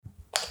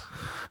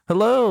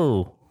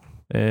Hello,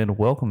 and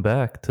welcome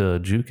back to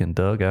Juke and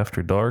Doug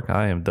After Dark.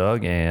 I am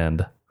Doug,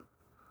 and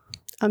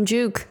I'm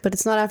Juke, but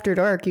it's not after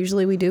dark.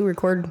 Usually we do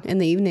record in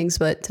the evenings,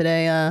 but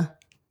today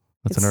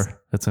it's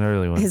an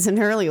early one. It's an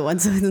early one,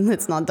 so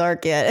it's not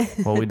dark yet.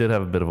 Well, we did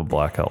have a bit of a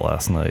blackout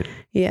last night.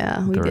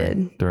 Yeah, we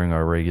did. During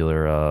our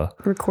regular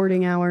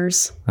recording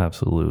hours.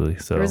 Absolutely.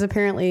 So there was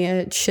apparently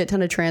a shit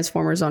ton of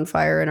transformers on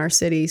fire in our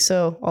city,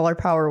 so all our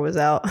power was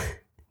out.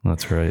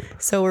 That's right.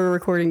 So we're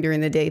recording during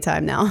the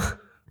daytime now.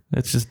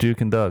 It's just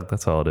Juke and Doug.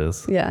 That's all it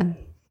is. Yeah.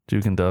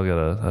 Juke and Doug at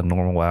a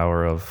normal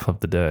hour of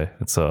the day.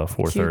 It's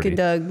 4:30. Juke and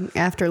Doug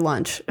after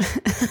lunch.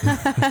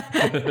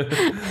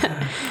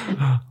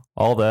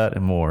 All that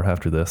and more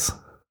after this.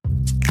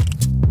 It's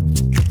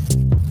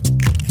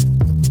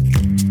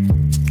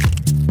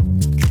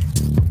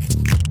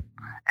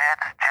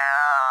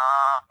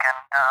Juke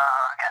and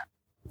Doug.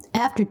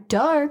 After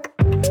dark.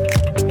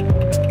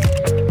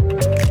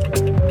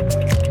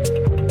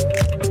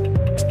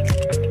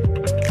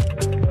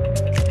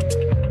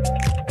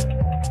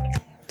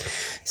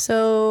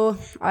 So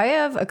I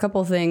have a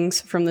couple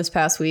things from this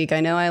past week.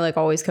 I know I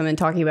always come in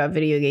talking about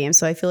video games,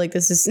 so I feel like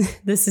this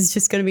is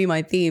just going to be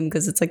my theme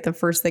because it's the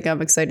first thing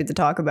I'm excited to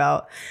talk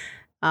about.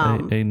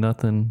 Ain't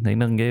nothing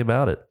gay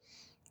about it.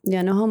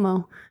 Yeah, no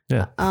homo.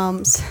 Yeah.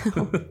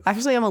 So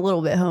actually, I'm a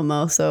little bit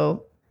homo.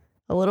 So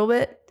a little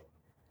bit.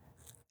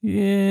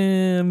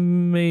 Yeah,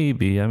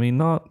 maybe. I mean,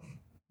 not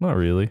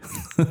really.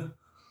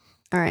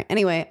 All right.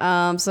 Anyway,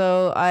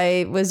 so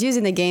I was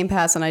using the Game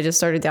Pass and I just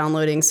started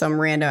downloading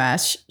some random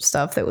ass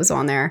stuff that was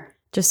on there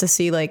just to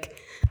see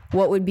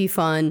what would be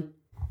fun.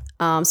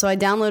 So I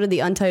downloaded the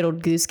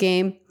Untitled Goose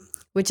Game,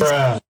 which is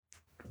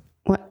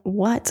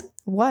what?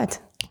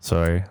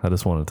 Sorry, I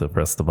just wanted to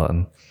press the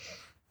button.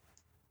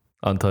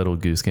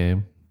 Untitled Goose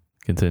Game.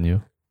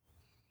 Continue.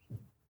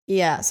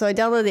 Yeah. So I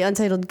downloaded the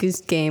Untitled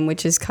Goose Game,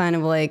 which is kind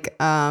of like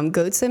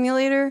Goat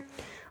Simulator,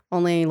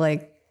 only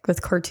with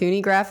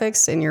cartoony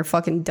graphics, and you're a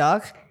fucking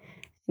duck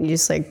and you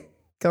just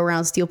go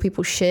around, steal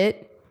people's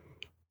shit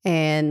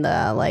and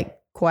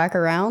quack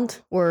around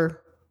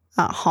or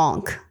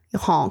honk.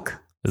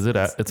 Is it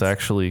it's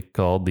actually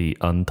called the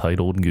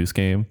Untitled Goose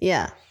Game?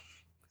 Yeah,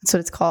 that's what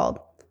it's called.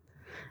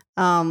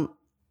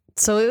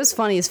 So it was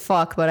funny as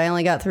fuck, but I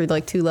only got through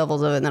 2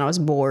 levels of it and then I was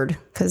bored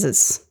because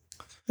it's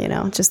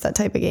just that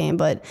type of game.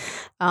 But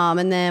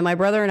and then my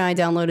brother and I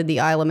downloaded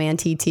the Isle of Man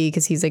TT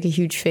because he's a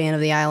huge fan of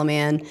the Isle of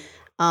Man.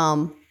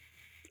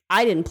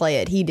 I didn't play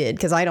it. He did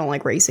because I don't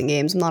like racing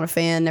games. I'm not a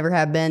fan, never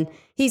have been.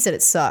 He said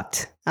it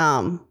sucked,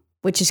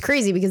 which is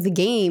crazy because the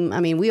game,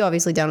 we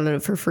obviously downloaded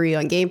it for free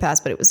on Game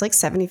Pass, but it was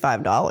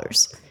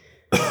 $75.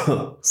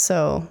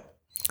 So.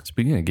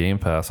 Speaking of Game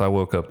Pass, I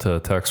woke up to a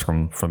text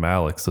from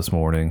Alex this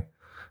morning,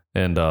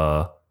 and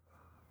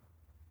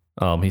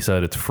he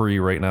said it's free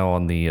right now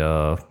on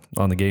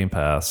the Game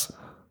Pass.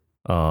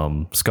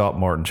 Scott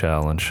Martin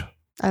Challenge.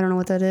 I don't know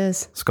what that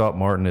is. Scott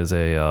Martin is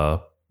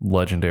a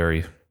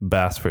legendary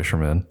bass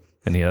fisherman,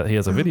 and he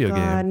has a video game.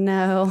 God,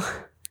 no.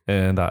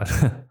 And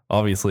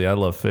obviously I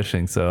love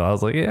fishing, so I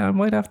was like, yeah, I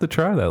might have to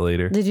try that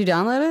later. Did you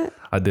download it?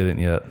 I didn't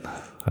yet.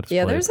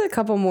 There's a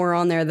couple more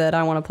on there that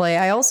I want to play.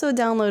 I also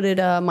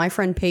downloaded My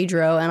Friend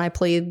Pedro, and I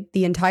played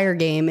the entire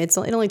game. It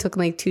only took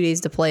me 2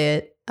 days to play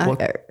it.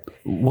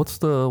 What's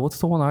the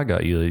one I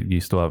got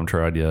you still haven't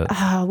tried yet?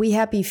 We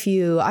Happy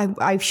Few.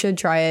 I should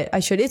try it.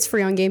 I should. It's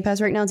free on Game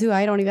Pass right now too.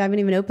 I haven't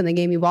even opened the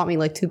game you bought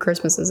me 2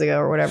 Christmases ago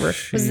or whatever.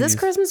 Jeez. Was this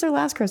Christmas or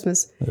last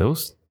Christmas? It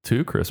was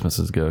 2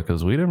 Christmases ago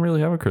because we didn't really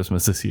have a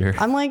Christmas this year.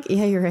 I'm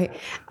yeah, you're right.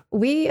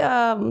 We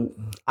I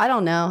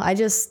don't know. I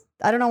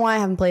don't know why I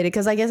haven't played it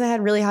because I guess I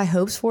had really high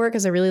hopes for it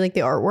because I really like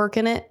the artwork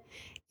in it.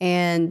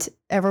 And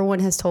everyone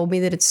has told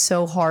me that it's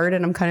so hard,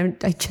 and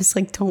I just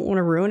don't want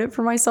to ruin it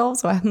for myself,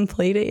 so I haven't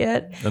played it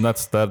yet. And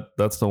that's the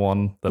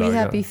one that I got.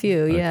 Happy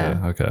Few,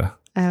 yeah. Okay.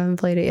 I haven't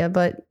played it yet,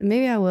 but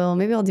maybe I will.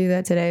 Maybe I'll do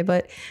that today.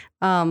 But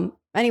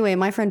anyway,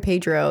 My Friend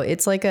Pedro,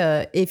 it's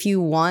if you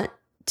want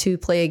to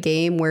play a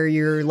game where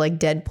you're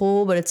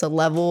Deadpool, but it's a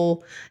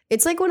level.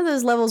 It's one of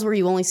those levels where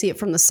you only see it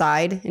from the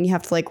side and you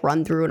have to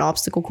run through an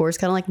obstacle course,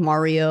 kind of like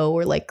Mario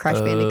or Crash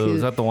Bandicoot.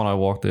 Is that the one I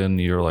walked in?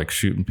 You're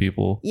shooting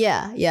people.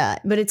 Yeah.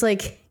 But it's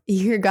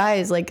your guy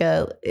is like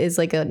a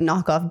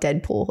knockoff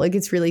Deadpool.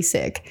 It's really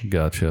sick.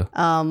 Gotcha.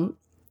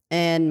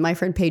 And My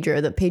Friend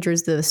Pedro,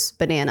 Pedro's this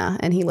banana,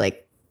 and he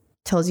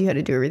tells you how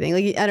to do everything.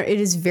 It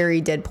is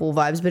very Deadpool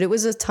vibes, but it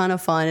was a ton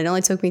of fun. It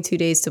only took me 2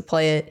 days to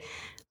play it.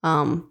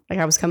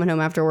 I was coming home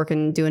after work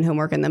and doing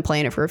homework and then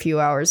playing it for a few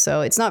hours. So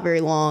it's not very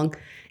long,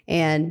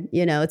 and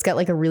it's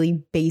got a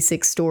really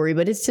basic story,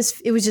 but it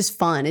was just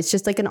fun. It's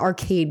just an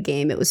arcade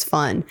game. It was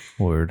fun.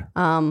 Word.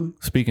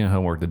 Speaking of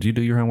homework, did you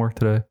do your homework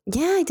today?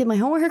 Yeah, I did my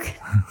homework.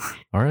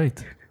 All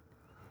right.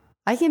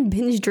 I can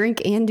binge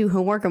drink and do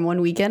homework in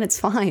one weekend. It's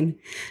fine.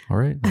 All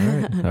right.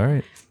 All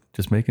right.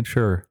 Just making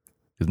sure.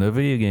 There's no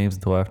video games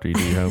until after you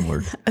do your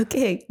homework.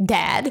 Okay,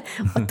 Dad.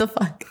 What the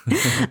fuck?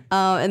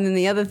 And then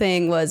the other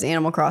thing was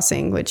Animal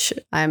Crossing, which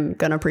I'm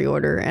gonna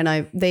pre-order.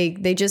 And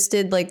they just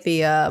did like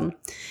they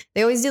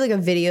always do like a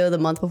video the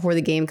month before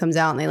the game comes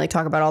out, and they like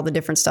talk about all the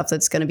different stuff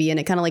that's gonna be in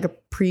it, kind of like a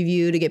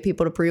preview to get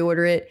people to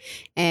pre-order it.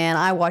 And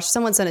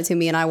someone sent it to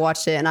me, and I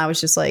watched it, and I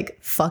was just like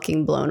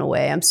fucking blown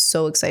away. I'm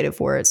so excited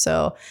for it,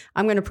 so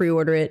I'm gonna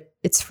pre-order it.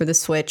 It's for the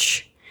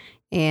Switch.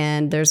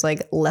 And there's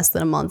like less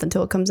than a month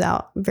until it comes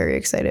out. I'm very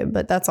excited.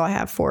 But that's all I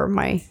have for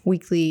my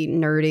weekly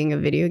nerding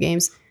of video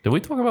games. Did we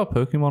talk about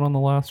Pokemon on the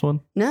last one?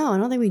 No, I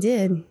don't think we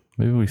did.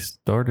 Maybe we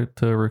started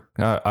to...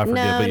 I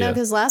forget, No,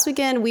 because last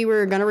weekend we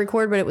were going to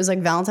record, but it was like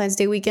Valentine's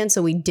Day weekend,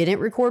 so we didn't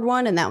record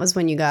one, and that was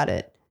when you got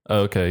it.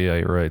 Okay, yeah,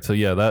 you're right. So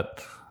yeah,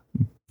 that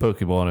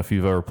Pokemon, if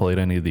you've ever played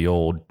any of the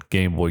old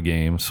Game Boy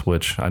games,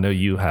 which I know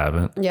you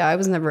haven't. Yeah, I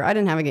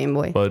didn't have a Game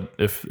Boy. But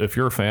if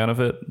you're a fan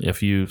of it,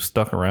 if you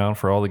stuck around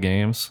for all the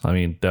games, I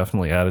mean,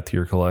 definitely add it to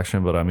your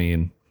collection. But I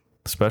mean,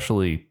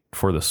 especially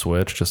for the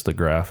Switch, just the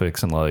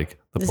graphics and like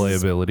the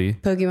playability.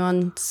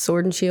 Pokemon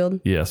Sword and Shield.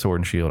 Yeah,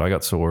 Sword and Shield. I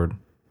got Sword,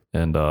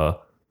 and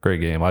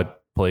great game. I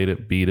played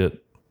it, beat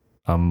it.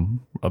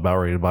 I'm about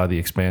ready to buy the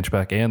expansion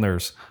pack, and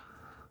there's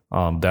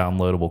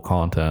downloadable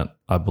content,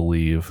 I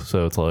believe.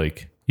 So it's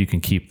like you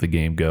can keep the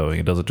game going.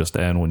 It doesn't just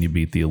end when you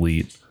beat the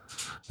Elite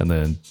and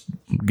then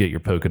get your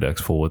Pokedex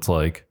full. It's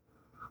like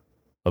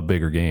a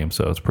bigger game,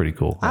 so it's pretty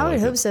cool. I would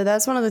hope so.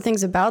 That's one of the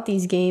things about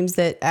these games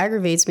that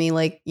aggravates me.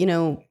 Like, you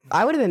know,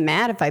 I would have been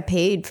mad if I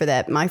paid for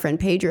that My Friend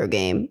Pedro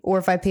game, or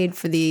if I paid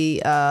for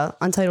the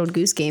Untitled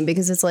Goose Game,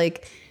 because it's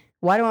like,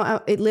 why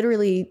do it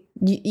literally,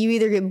 you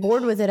either get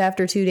bored with it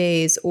after 2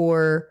 days,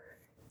 or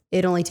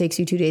it only takes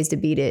you 2 days to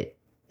beat it.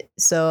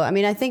 So, I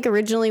mean, I think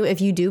originally if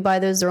you do buy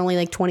those, they're only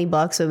like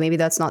 $20, so maybe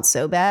that's not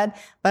so bad.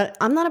 But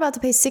I'm not about to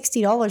pay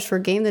 $60 for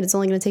a game that it's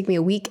only going to take me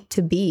a week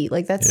to beat.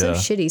 Like, that's so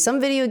shitty. Some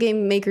video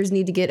game makers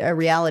need to get a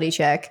reality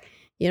check.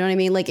 You know what I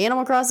mean? Like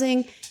Animal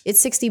Crossing,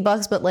 it's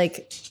 $60, but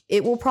like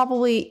it will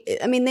probably,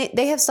 I mean,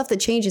 they have stuff that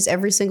changes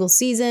every single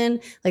season.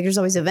 Like there's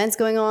always events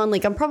going on.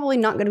 Like I'm probably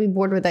not going to be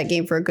bored with that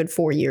game for a good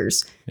 4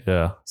 years.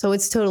 Yeah. So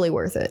it's totally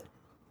worth it.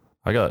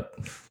 I got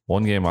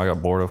one game I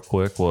got bored of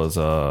quick was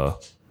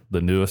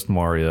the newest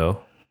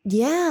Mario.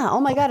 Yeah. Oh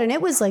my God. And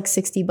it was like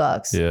 $60.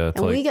 Yeah. It's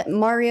and like, we got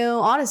Mario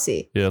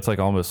Odyssey. Yeah. It's like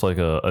almost like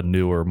a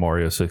newer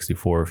Mario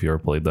 64 if you ever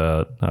played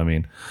that. I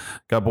mean,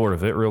 got bored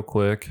of it real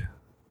quick.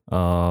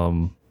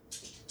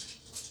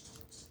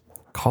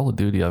 Call of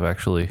Duty, I've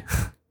actually...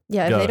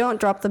 Yeah, if they don't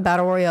drop the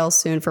Battle Royale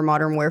soon for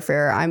Modern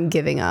Warfare, I'm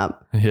giving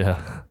up.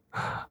 Yeah.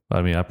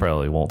 I mean, I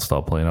probably won't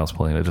stop playing. I was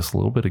playing it just a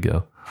little bit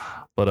ago.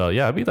 But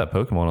yeah, I beat that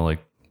Pokemon in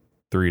like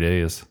 3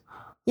 days.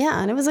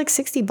 Yeah, and it was like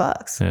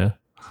 $60. Yeah.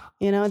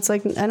 You know, it's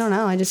like, I don't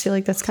know. I just feel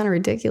like that's kind of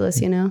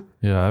ridiculous, you know?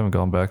 Yeah, I haven't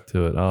gone back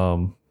to it.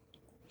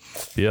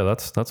 Yeah,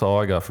 that's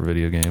all I got for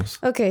video games.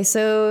 Okay,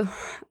 so...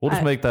 We'll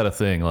just make that a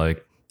thing,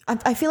 like...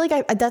 I feel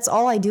like that's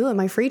all I do in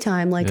my free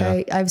time. Like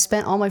I've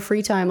spent all my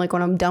free time, like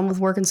when I'm done with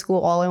work and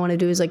school, all I want to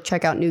do is like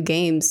check out new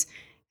games.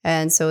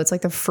 And so it's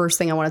like the first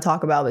thing I want to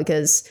talk about,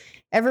 because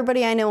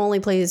everybody I know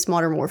only plays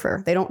Modern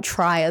Warfare. They don't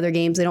try other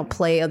games. They don't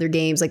play other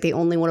games. Like they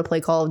only want to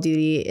play Call of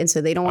Duty. And so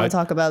they don't want to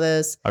talk about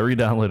this. I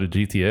re-downloaded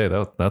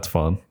GTA. That's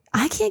fun.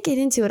 I can't get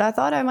into it. I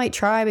thought I might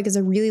try because I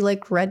really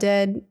like Red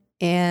Dead.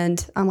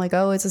 And I'm like,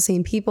 oh, it's the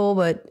same people,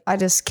 but I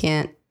just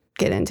can't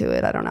get into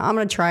it. I don't know. I'm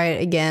going to try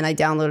it again. I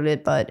downloaded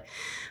it, but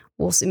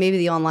we'll see. Maybe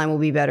the online will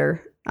be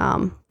better,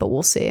 but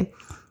we'll see.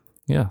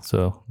 Yeah,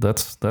 so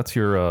that's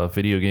your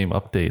video game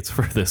updates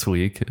for this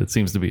week. It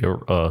seems to be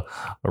a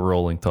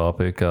rolling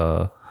topic.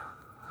 You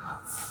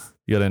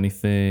got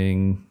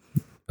anything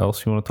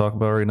else you want to talk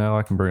about right now?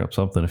 I can bring up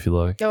something if you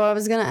like. Oh, I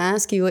was going to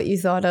ask you what you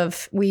thought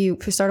of. We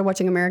started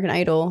watching American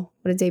Idol,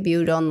 but it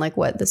debuted on like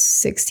what, the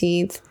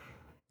 16th?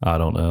 I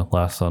don't know.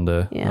 Last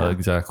Sunday. Yeah.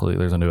 Exactly.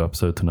 There's a new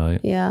episode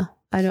tonight. Yeah.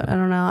 I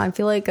don't know. I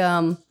feel like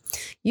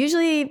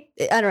usually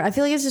I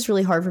feel like it's just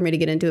really hard for me to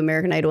get into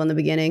American Idol in the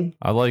beginning.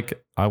 I like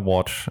the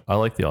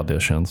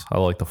auditions. I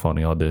like the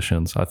funny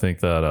auditions. I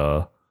think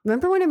that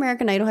remember when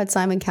American Idol had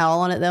Simon Cowell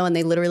on it though, and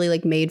they literally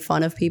like made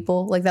fun of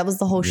people? Like that was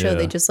the whole show. Yeah.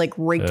 They just like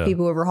raked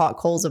people over hot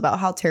coals about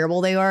how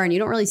terrible they are, and you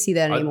don't really see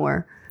that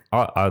anymore.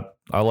 I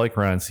like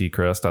Ryan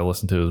Seacrest. I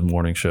listen to his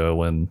morning show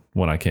when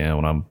I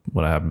can,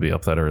 when I happen to be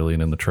up that early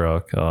and in the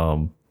truck.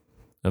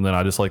 And then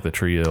I just like the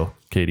trio,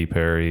 Katy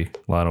Perry,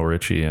 Lionel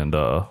Richie, and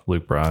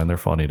Luke Bryan. They're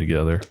funny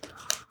together.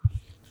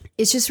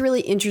 It's just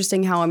really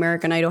interesting how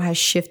American Idol has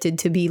shifted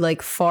to be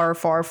like far,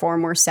 far, far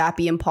more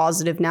sappy and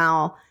positive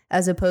now,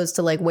 as opposed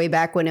to like way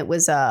back when it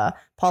was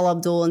Paula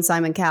Abdul and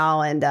Simon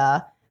Cowell and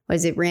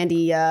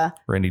Randy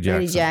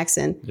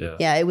Jackson.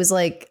 Yeah, it was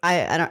like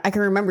I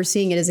can remember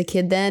seeing it as a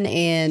kid then,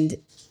 and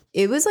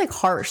it was like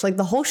harsh. Like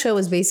the whole show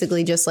was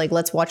basically just like,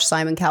 let's watch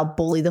Simon Cowell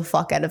bully the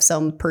fuck out of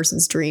some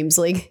person's dreams.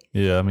 Like,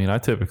 yeah, I mean, I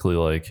typically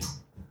like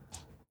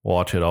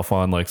watch it. I'll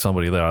find like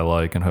somebody that I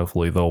like, and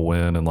hopefully they'll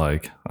win. And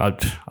like,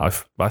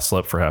 I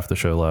slept for half the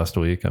show last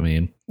week. I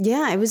mean,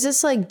 yeah, it was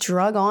just like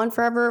drug on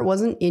forever. It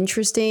wasn't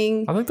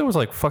interesting. I think there was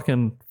like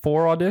fucking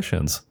 4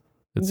 auditions.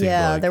 It seems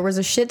Yeah, like. there was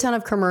a shit ton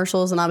of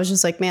commercials, and I was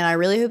just like, man, I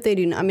really hope they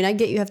do. I mean, I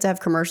get you have to have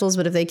commercials,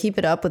 but if they keep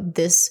it up with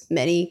this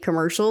many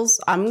commercials,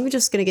 I'm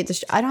just gonna get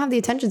I don't have the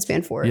attention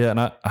span for it. Yeah,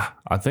 and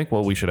I think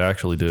what we should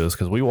actually do is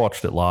because we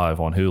watched it live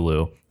on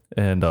Hulu,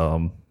 and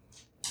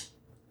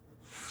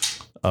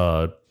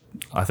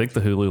I think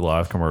the Hulu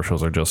live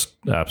commercials are just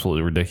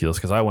absolutely ridiculous.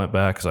 Because I went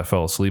back because I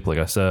fell asleep, like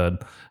I said,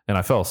 and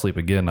I fell asleep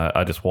again.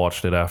 I just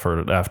watched it after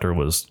it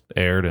was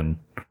aired and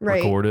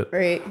recorded.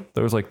 Right.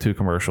 There was like 2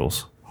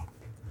 commercials.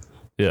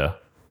 Yeah,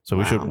 so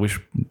we should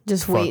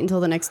Just wait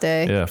until the next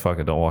day. yeah, fuck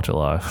it, don't watch it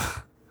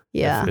live.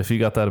 Yeah. If you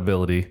got that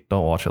ability,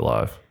 don't watch it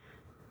live.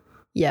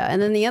 Yeah,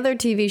 and then the other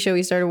TV show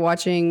we started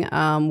watching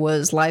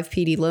was Live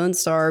PD Lone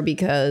Star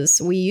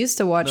because we used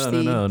to watch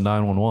No,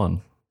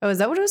 911. Oh, is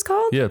that what it was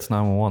called? Yeah, it's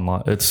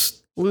 911.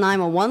 It's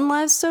 911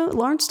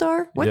 Lone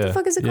Star? What the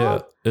fuck is it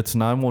called? It's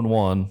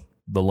 911,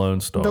 the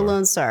Lone Star. The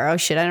Lone Star. Oh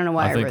shit, I don't know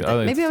why I think- wrote I that.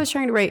 think Maybe I was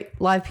trying to write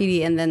Live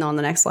PD and then on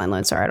the next line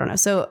Lone Star. I don't know.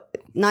 So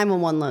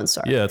 911 Lone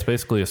Star. Yeah, it's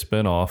basically a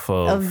spinoff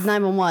Of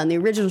 911, the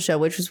original show,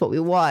 which was what we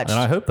watched. and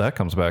I hope that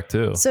comes back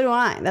too. So do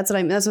I. That's what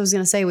I was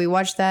gonna say. We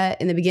watched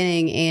that in the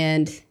beginning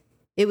and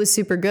it was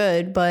super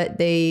good, but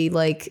they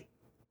like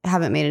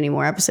haven't made any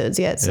more episodes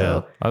yet.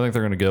 So yeah, I think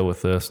they're gonna go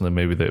with this, and then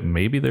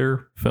maybe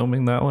they're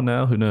filming that one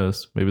now. Who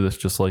knows? Maybe that's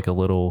just like a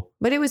little.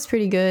 but it was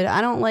pretty good. I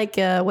don't like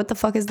what the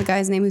fuck is the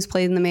guy's name who's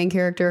played in the main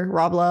character?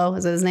 Rob Lowe,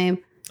 is that his name?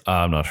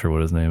 I'm not sure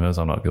what his name is.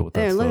 I'm not good with that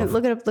There, stuff.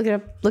 look it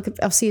up.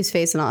 I'll see his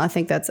face and I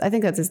think that's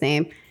his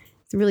name.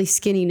 It's a really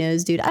skinny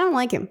nose dude. I don't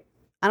like him.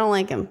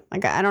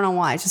 Like I don't know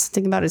why. It's just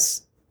something about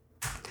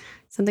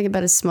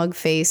his smug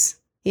face.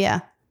 Yeah,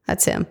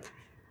 that's him.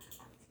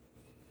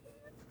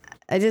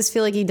 I just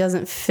feel like he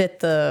doesn't fit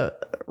the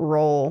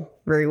role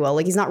very well.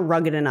 Like he's not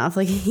rugged enough.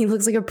 Like he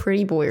looks like a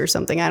pretty boy or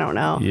something. I don't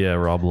know. Yeah,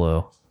 Rob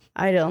Lowe.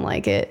 I don't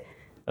like it.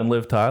 And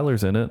Liv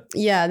Tyler's in it.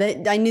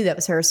 Yeah, I knew that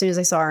was her. As soon as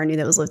I saw her, I knew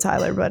that was Liv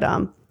Tyler. But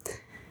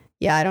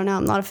yeah, I don't know.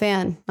 I'm not a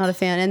fan.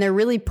 And they're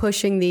really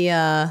pushing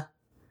the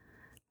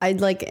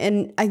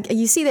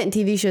you see that in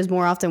TV shows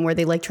more often where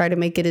they like try to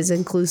make it as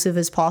inclusive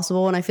as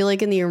possible. And I feel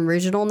like in the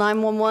original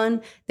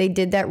 911, they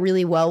did that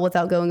really well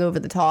without going over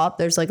the top.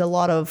 There's like a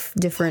lot of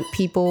different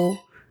people.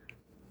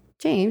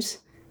 James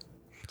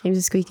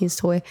is squeaking his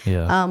toy.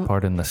 Yeah.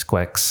 Pardon the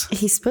squeaks.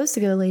 He's supposed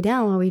to go lay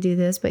down while we do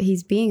this, but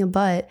he's being a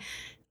butt.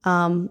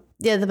 But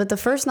the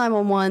first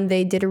 911,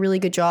 they did a really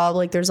good job.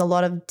 Like there's a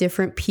lot of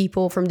different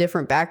people from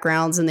different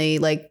backgrounds and they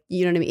like,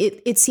 you know what I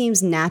mean? It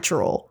seems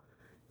natural,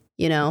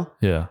 you know?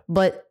 Yeah.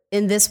 But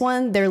in this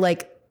one, they're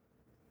like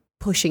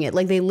pushing it.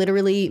 Like they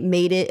literally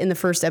made it in the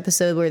first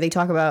episode where they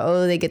talk about,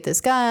 oh, they get this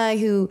guy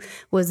who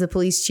was the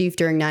police chief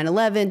during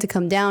 9/11 to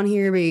come down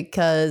here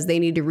because they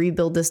need to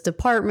rebuild this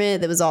department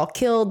that was all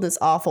killed, this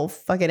awful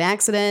fucking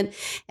accident.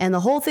 And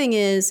the whole thing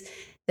is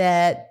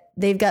that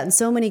they've gotten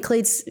so many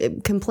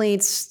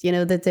complaints, you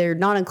know, that they're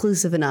not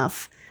inclusive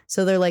enough.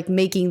 So they're like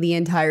making the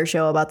entire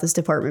show about this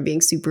department being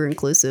super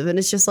inclusive. And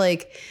it's just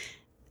like,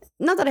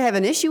 not that I have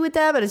an issue with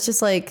that, but it's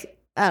just like,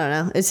 I don't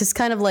know. It's just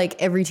kind of like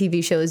every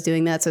TV show is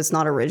doing that. So it's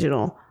not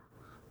original.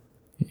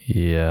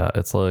 Yeah.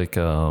 It's like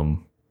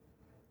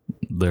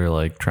they're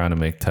like trying to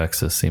make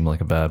Texas seem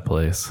like a bad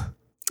place.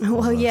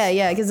 Well,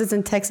 yeah, because it's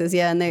in Texas.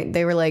 Yeah. And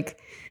they were like,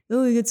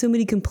 oh, we got so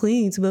many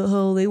complaints about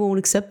how they won't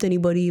accept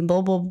anybody and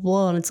blah, blah,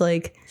 blah. And it's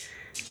like,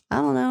 I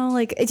don't know.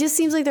 Like, it just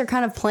seems like they're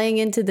kind of playing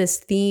into this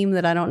theme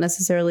that I don't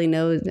necessarily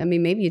know. I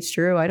mean, maybe it's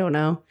true. I don't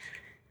know.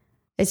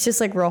 It's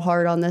just like real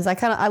hard on this.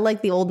 I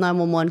like the old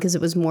 911 because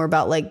it was more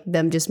about like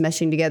them just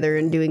meshing together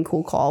and doing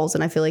cool calls.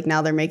 And I feel like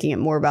now they're making it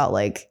more about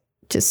like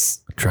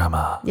just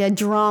Drama. Yeah,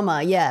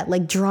 drama. Yeah,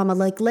 like drama.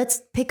 Like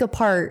let's pick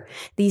apart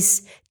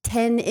these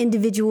 10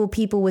 individual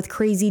people with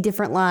crazy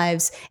different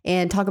lives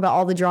and talk about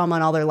all the drama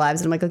in all their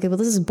lives. And I'm like, okay, well,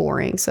 this is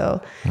boring.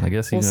 So I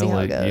guess you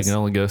can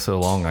only go so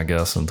long, I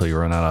guess, until you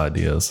run out of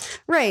ideas.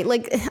 Right.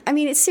 Like, I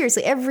mean, it's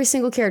seriously every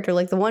single character.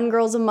 Like the one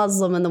girl's a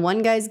Muslim and the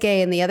one guy's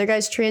gay and the other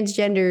guy's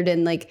transgendered.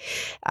 And like,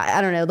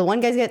 I don't know, the one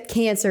guy's got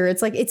cancer.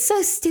 It's like, it's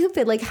so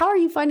stupid. Like, how are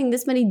you finding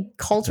this many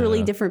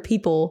culturally different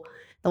people?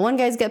 The one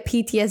guy's got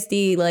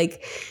PTSD.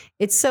 Like,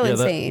 it's so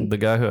insane. The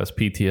guy who has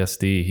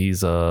PTSD,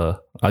 he's I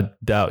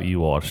doubt you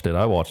watched it.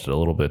 I watched it a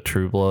little bit.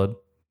 True Blood.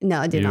 No,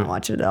 I did not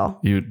watch it at all.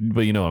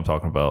 But you know what I'm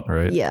talking about,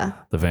 right? Yeah.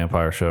 The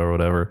vampire show or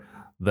whatever.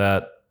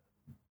 That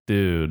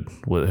dude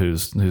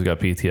who's got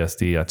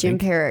PTSD. Jim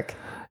Perrick.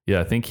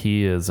 Yeah, I think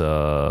he is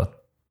the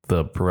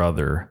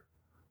brother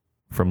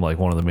from like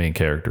one of the main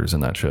characters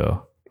in that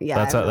show.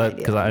 Yeah, that's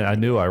because I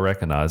knew I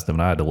recognized him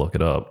and I had to look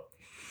it up.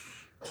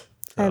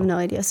 I have no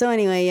idea. So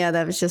anyway, yeah,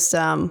 that was just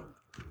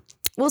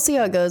we'll see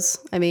how it goes.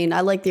 I mean,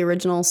 I like the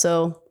original,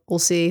 so we'll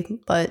see.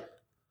 But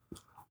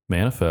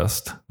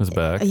Manifest is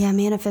back. Yeah,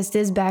 Manifest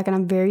is back, and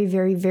I'm very,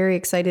 very, very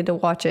excited to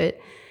watch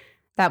it.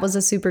 That was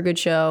a super good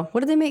show.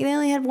 What did they make? They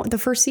only had the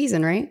first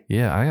season, right?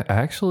 Yeah, I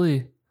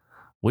actually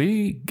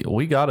we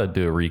got to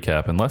do a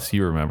recap unless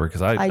you remember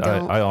because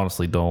I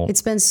honestly don't.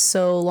 It's been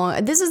so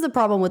long. This is the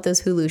problem with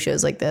those Hulu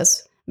shows like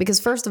this. Because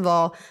first of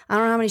all, I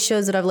don't know how many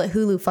shows that I've let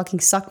Hulu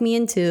fucking suck me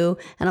into,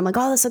 and I'm like,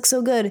 oh, this looks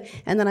so good.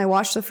 And then I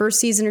watch the first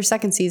season or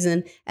second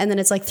season, and then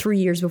it's like 3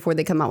 years before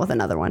they come out with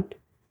another one.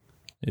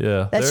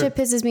 Yeah. That shit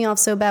pisses me off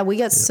so bad. We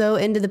got so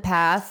into The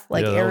Path.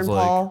 Like Aaron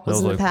Paul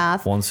was in The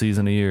Path. One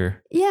season a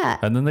year. Yeah.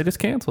 And then they just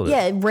canceled it.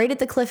 Yeah, right at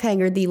the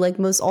cliffhanger, the like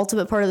most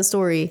ultimate part of the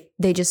story,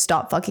 they just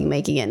stopped fucking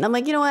making it. And I'm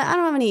like, you know what? I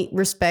don't have any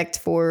respect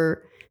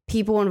for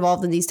people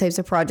involved in these types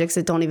of projects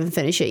that don't even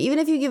finish it. Even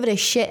if you give it a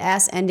shit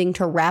ass ending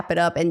to wrap it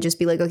up and just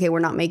be like, okay, we're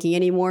not making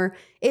anymore,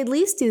 at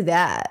least do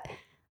that.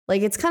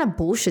 Like, it's kind of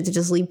bullshit to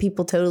just leave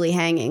people totally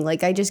hanging.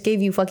 Like, I just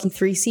gave you fucking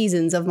 3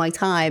 seasons of my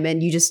time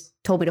and you just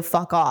told me to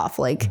fuck off.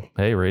 Like,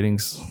 hey,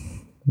 ratings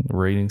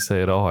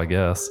say it all, I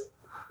guess.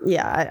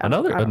 Yeah.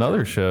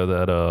 Another show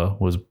that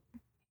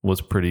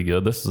was pretty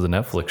good. This is a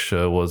Netflix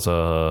show. Was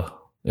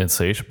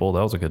Insatiable.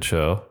 That was a good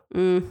show.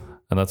 And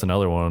that's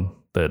another one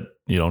that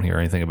you don't hear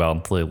anything about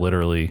until they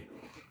literally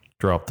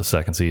drop the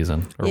second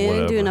season or they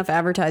whatever. didn't do enough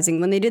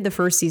advertising. When they did the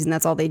first season,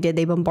 that's all they did.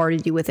 They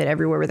bombarded you with it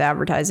everywhere with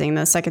advertising.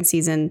 The second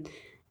season,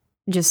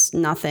 just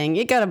nothing.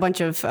 It got a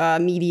bunch of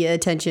media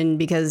attention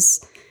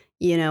because,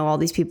 you know, all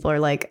these people are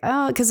like,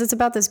 oh, because it's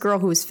about this girl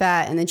who was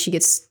fat and then she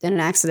gets in an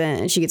accident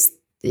and she gets,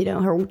 you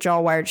know, her jaw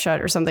wired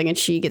shut or something and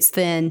she gets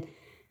thin.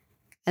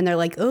 And they're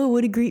like, oh,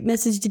 what a great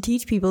message to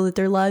teach people that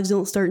their lives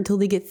don't start until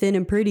they get thin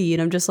and pretty.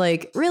 And I'm just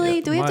like, really?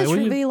 Do we have to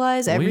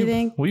trivialize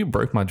everything? Will you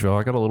break my jaw?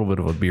 I got a little bit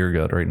of a beer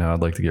gut right now I'd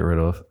like to get rid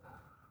of.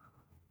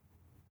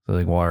 So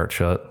like wire it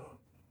shut.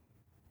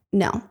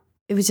 No.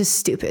 It was just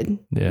stupid.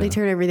 Yeah. They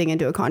turned everything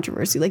into a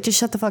controversy. Like, just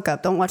shut the fuck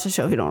up. Don't watch the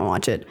show if you don't want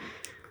to watch it.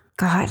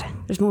 God,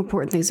 there's more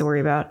important things to worry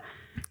about.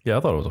 Yeah,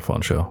 I thought it was a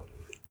fun show.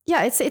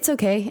 Yeah, it's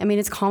okay. I mean,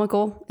 it's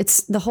comical.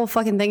 It's the whole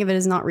fucking thing of it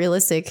is not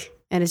realistic.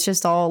 And it's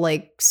just all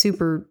like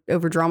super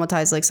over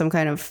dramatized, like some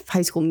kind of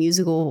High School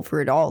Musical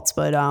for adults.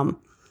 But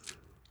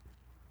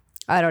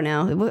I don't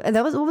know. What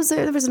was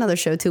there? There was another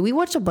show too. We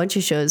watched a bunch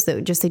of shows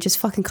that they just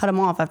fucking cut them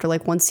off after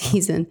like one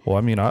season. Well,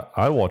 I mean,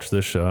 I watched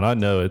this show and I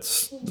know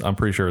I'm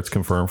pretty sure it's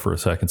confirmed for a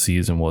second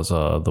season. Was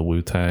the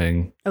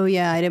Wu-Tang Oh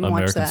yeah, I didn't watch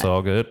American that.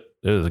 Saga. It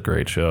is a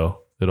great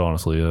show. It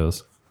honestly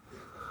is.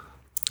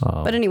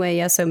 But anyway,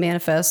 yeah. So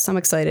Manifest. I'm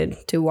excited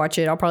to watch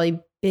it. I'll probably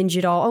binge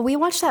it all. Oh, we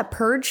watched that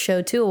Purge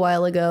show too a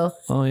while ago.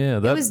 Oh yeah,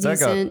 It was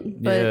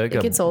decent, but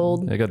it gets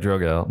old. It got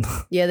drug out.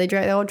 Yeah,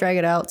 they all drag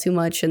it out too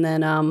much. And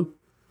then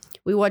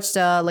we watched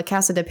La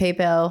Casa de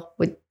Papel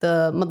with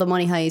the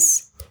Money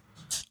Heist.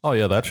 Oh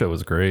yeah, that show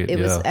was great. It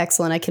was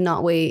excellent. I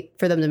cannot wait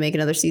for them to make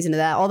another season of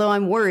that. Although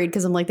I'm worried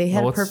because I'm like, they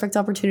had a perfect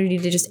opportunity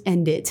to just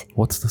end it.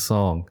 What's the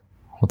song?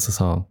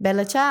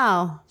 Bella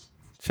ciao.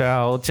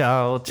 Ciao,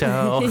 ciao,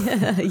 ciao.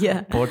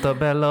 Yeah.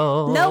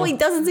 Portobello. No, he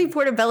doesn't say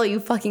Portobello, you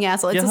fucking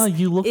asshole.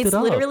 You looked it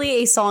up. It's literally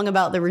a song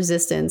about the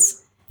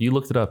resistance. You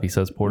looked it up. He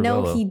says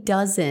Portobello. No, he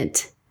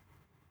doesn't.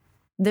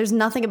 There's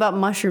nothing about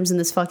mushrooms in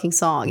this fucking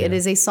song. Yeah. It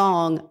is a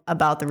song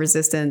about the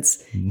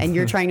resistance, and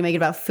you're trying to make it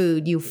about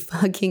food, you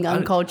fucking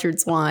uncultured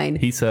swine.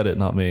 He said it,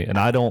 not me. And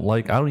I don't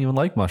even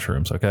like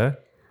mushrooms, okay?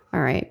 All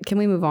right. Can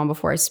we move on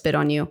before I spit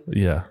on you?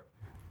 Yeah.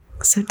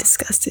 So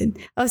disgusted.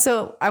 Oh,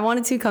 so I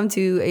wanted to come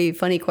to a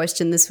funny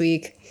question this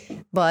week,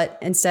 but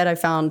instead I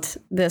found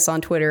this on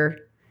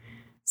Twitter.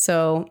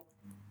 So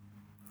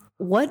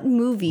what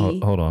movie?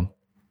 Hold on.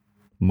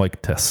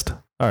 Mic test.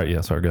 All right.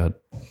 Yeah. Sorry. Go ahead.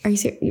 Are you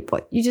serious?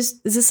 What?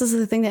 Is this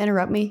the thing to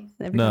interrupt me?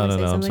 No.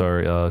 I'm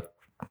sorry. Go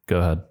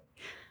ahead.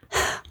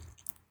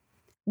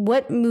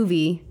 What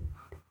movie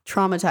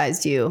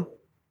traumatized you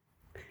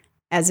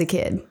as a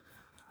kid?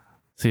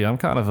 See, I'm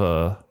kind of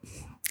a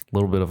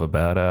little bit of a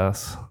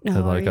badass. Oh,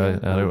 and like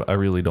I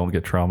really don't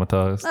get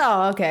traumatized.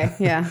 Oh, okay.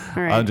 Yeah.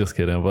 All right. I'm just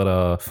kidding.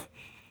 But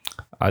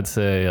I'd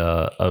say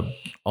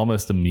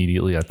almost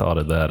immediately I thought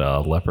of that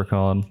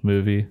Leprechaun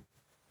movie.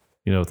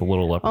 You know, with the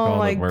little leprechaun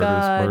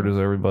that murders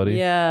everybody.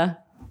 Yeah.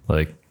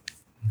 Like,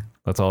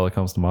 that's all that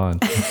comes to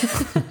mind.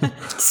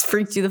 Just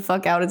freaked you the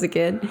fuck out as a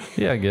kid.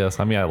 Yeah, I guess.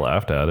 I mean, I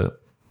laughed at it.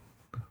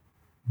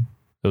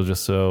 It was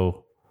just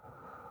so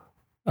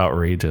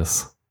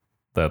outrageous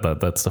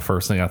that's the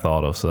first thing I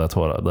thought of. So that's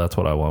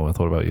what I went with.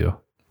 What about you?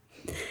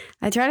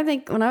 I try to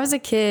think. When I was a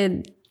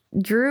kid,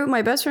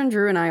 my best friend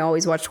Drew and I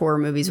always watched horror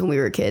movies when we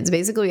were kids.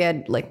 Basically, we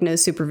had like no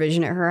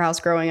supervision at her house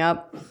growing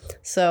up.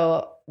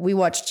 So we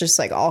watched just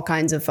like all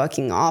kinds of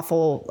fucking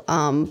awful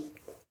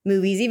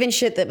movies, even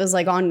shit that was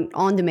like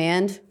on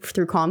demand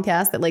through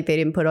Comcast that like they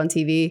didn't put on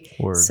TV.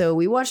 Word. So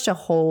we watched a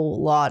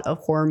whole lot of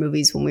horror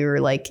movies when we were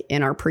like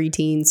in our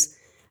preteens.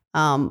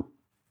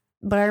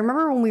 But I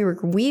remember when we were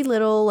wee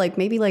little, like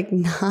maybe like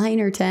 9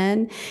 or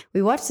 10,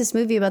 we watched this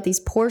movie about these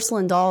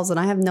porcelain dolls, and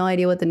I have no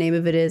idea what the name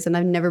of it is, and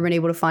I've never been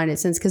able to find it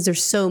since because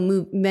there's so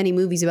many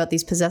movies about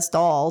these possessed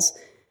dolls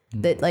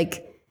that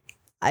like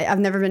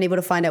I've never been able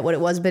to find out what it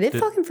was, but it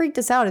fucking freaked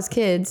us out as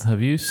kids.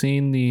 Have you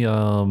seen the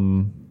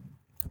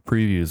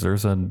previews?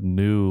 There's a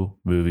new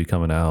movie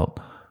coming out.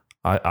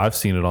 I've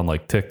seen it on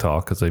like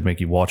TikTok because they make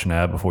you watch an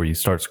ad before you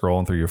start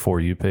scrolling through your For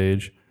You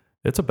page.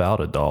 It's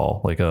about a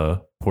doll, like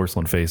a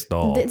porcelain faced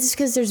doll. It's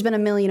because there's been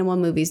 1,000,001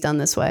 movies done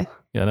this way.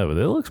 Yeah, no, but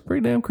it looks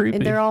pretty damn creepy.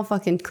 They're all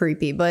fucking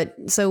creepy. But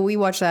so we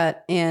watched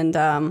that, and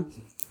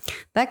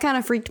that kind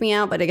of freaked me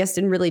out, but I guess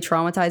didn't really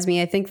traumatize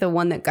me. I think the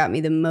one that got me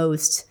the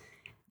most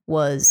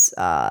was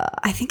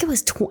I think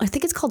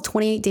it's called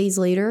 28 Days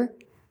Later.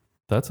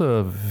 That's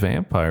a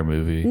vampire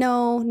movie.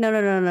 No.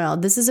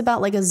 This is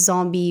about like a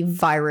zombie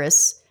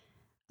virus.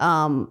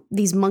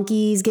 These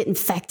monkeys get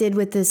infected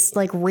with this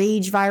like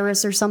rage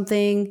virus or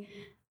something.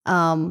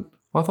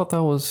 I thought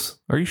that was.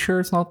 Are you sure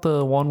it's not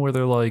the one where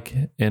they're like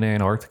in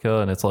Antarctica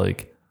and it's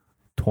like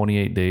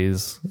 28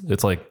 days?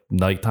 It's like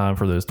nighttime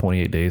for those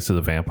 28 days, so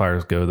the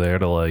vampires go there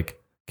to like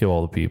kill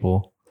all the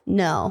people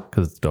No.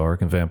 because it's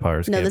dark and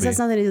vampires. No, can't this be. has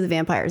nothing to do with the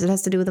vampires. It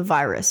has to do with a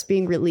virus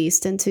being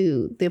released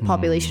into the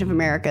population of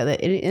America.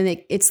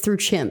 It's through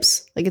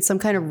chimps. Like it's some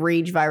kind of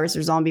rage virus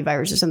or zombie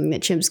virus or something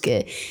that chimps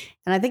get.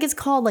 And I think it's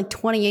called like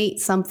 28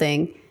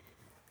 something.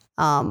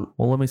 Well,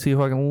 let me see if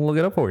I can look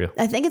it up for you.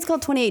 I think it's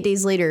called 28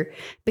 Days Later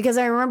because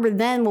I remember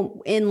then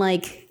in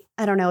like,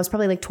 I don't know, I was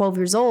probably like 12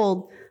 years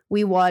old.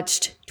 We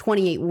watched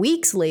 28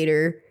 Weeks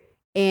Later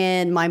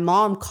and my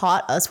mom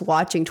caught us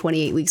watching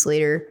 28 Weeks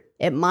Later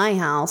at my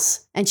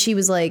house. And she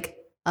was like,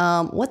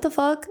 what the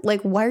fuck?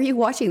 Like, why are you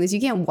watching this? You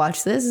can't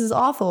watch this. This is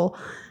awful.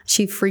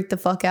 She freaked the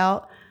fuck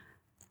out.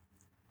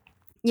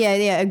 Yeah.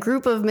 A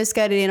group of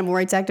misguided animal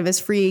rights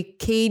activists free a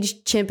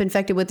caged chimp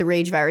infected with the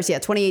rage virus. Yeah,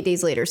 28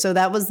 Days Later. So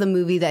that was the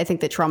movie that I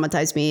think that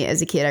traumatized me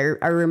as a kid.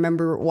 I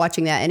remember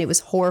watching that and it was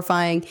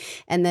horrifying.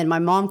 And then my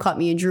mom caught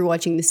me and Drew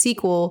watching the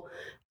sequel,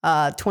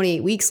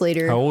 28 Weeks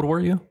Later. How old were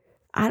you?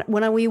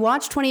 When we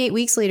watched 28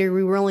 Weeks Later,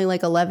 we were only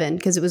like 11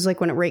 because it was like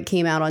when it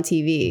came out on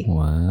TV.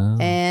 Wow.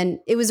 And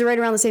it was right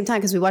around the same time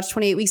because we watched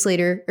 28 Weeks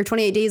Later or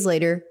 28 Days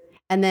Later.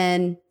 And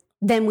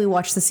then we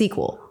watched the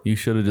sequel. You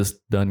should have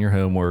just done your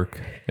homework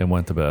and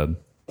went to bed.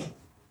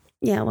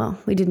 Yeah, well,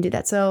 we didn't do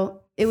that. So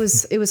it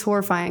was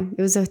horrifying.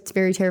 It was a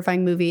very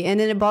terrifying movie. And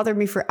then it bothered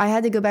me I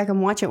had to go back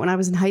and watch it when I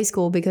was in high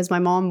school because my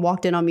mom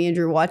walked in on me and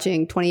Drew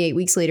watching 28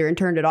 Weeks Later and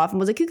turned it off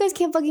and was like, you guys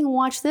can't fucking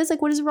watch this.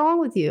 Like, what is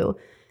wrong with you?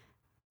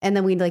 And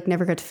then we like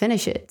never got to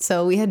finish it.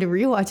 So we had to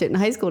rewatch it in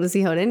high school to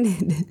see how it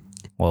ended.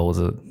 Well, was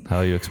it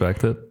how you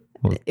expected?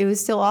 It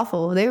was still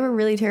awful. They were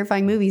really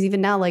terrifying movies.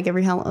 Even now, like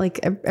every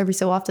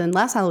so often.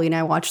 Last Halloween,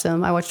 I watched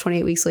them. I watched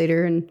 28 Weeks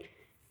Later, and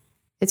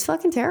it's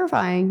fucking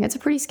terrifying. It's a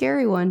pretty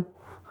scary one.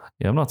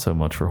 Yeah, I'm not so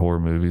much for horror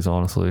movies,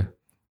 honestly.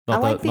 I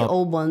like the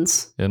old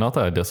ones. Yeah, not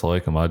that I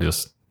dislike them. I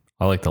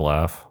like to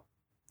laugh.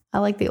 I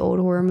like the old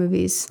horror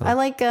movies. I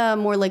like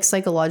more like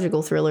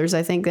psychological thrillers.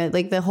 I think that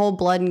like the whole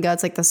blood and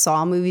guts, like the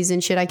Saw movies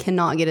and shit. I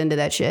cannot get into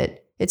that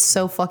shit. It's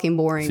so fucking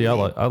boring. See, I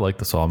like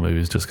the Saw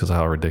movies just because of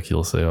how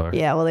ridiculous they are.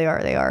 Yeah, well, they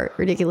are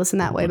ridiculous in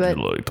that way. Would But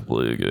you like to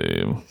play a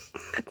game?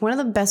 one of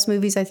the best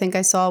movies I think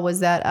I saw was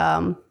that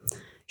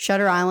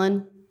Shutter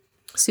Island.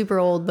 Super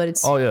old, but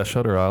it's... Oh, yeah,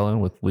 Shutter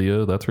Island with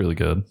Leo. That's really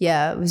good.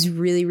 Yeah, it was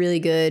really, really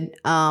good.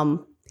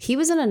 He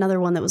was in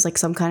another one that was like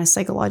some kind of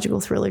psychological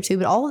thriller too.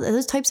 But all of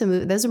those types of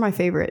movies, those are my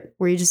favorite,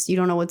 where you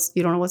don't know what's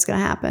going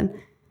to happen.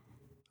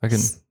 I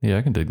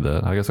can dig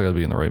that. I guess I got to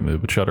be in the right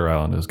mood, but Shutter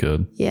Island is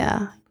good.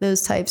 Yeah,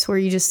 those types where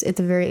you just at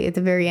the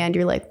very end,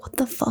 you're like, what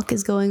the fuck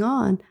is going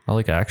on? I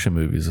like action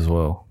movies as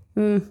well.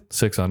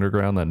 Six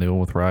Underground, that new one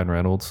with Ryan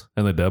Reynolds,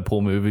 and the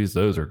Deadpool movies,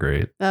 those are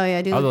great. Oh yeah,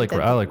 I do. I like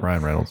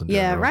Ryan Reynolds in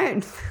yeah, general.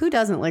 Ryan. Who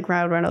doesn't like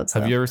Ryan Reynolds?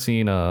 Have you ever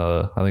seen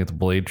I think it's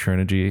Blade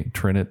Trinity?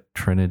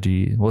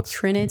 What's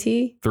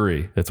Trinity?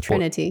 3? It's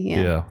Trinity.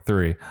 Yeah.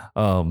 3.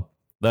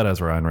 That has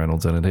Ryan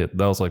Reynolds in it.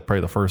 That was like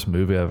probably the first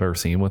movie I've ever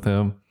seen with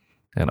him.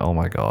 And oh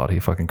my God, he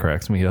fucking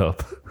cracks me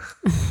up.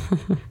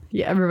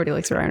 Yeah, everybody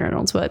likes Ryan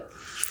Reynolds, but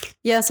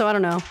yeah, so I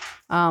don't know.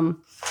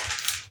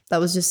 That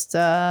was just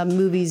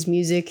movies,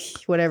 music,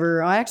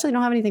 whatever. I actually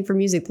don't have anything for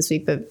music this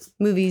week, but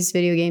movies,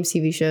 video games,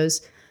 TV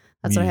shows.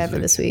 That's what I have for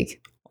this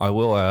week. I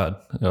will add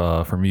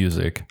for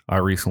music, I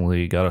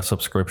recently got a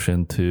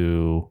subscription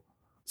to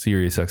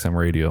Sirius XM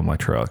Radio in my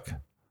truck,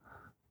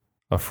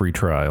 a free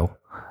trial.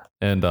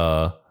 And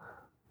the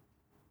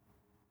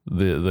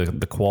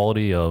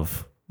quality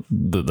of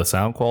the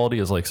sound quality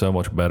is like so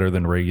much better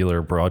than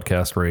regular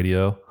broadcast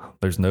radio.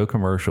 There's no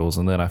commercials.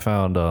 And then I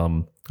found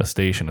a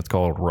station. It's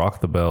called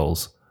Rock the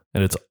Bells,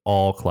 and it's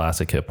all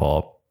classic hip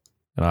hop.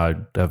 And I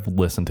have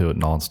listened to it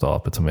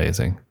nonstop. It's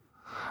amazing.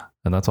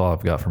 And that's all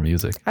I've got for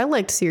music. I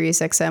liked Sirius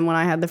XM when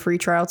I had the free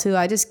trial too.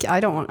 I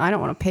don't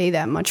want to pay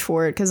that much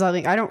for it because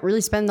I don't really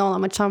spend all that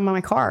much time on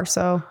my car.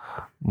 So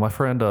my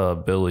friend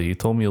Billy, he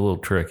told me a little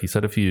trick. He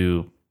said if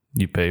you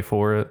pay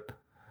for it,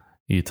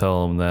 you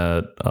tell them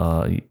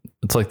that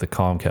it's like the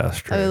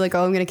Comcast trick.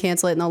 I'm going to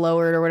cancel it and they'll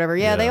lower it or whatever.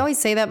 Yeah, they always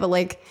say that, but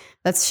like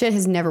that shit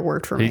has never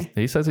worked for me.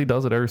 He says he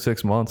does it every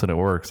 6 months and it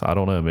works. I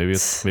don't know. Maybe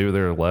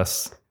they're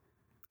less.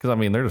 Because I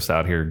mean, they're just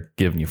out here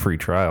giving you free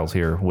trials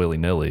here willy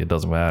nilly. It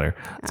doesn't matter.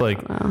 It's like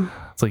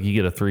you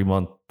get a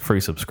 3-month free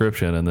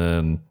subscription and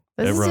then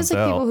this it is runs just like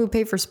out. people who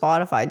pay for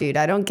Spotify, dude.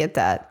 I don't get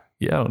that.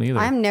 Yeah, I don't either.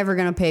 I'm never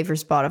gonna pay for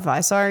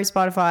Spotify. Sorry,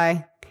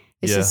 Spotify.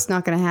 It's just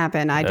not gonna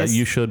happen.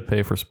 You should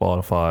pay for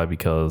Spotify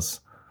because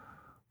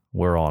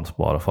we're on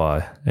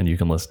Spotify and you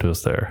can listen to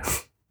us there.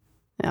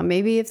 Yeah,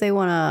 maybe if they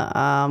want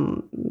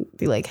to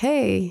be like,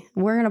 hey,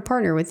 we're going to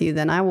partner with you,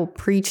 then I will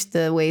preach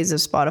the ways of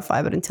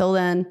Spotify. But until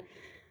then,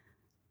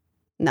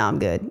 no, I'm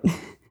good.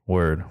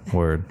 Word.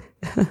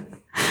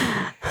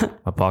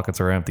 My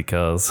pockets are empty,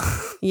 cuz.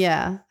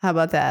 Yeah, how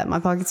about that? My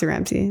pockets are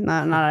empty.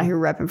 Not out here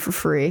repping for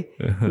free.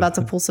 I'm about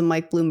to pull some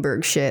Mike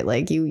Bloomberg shit.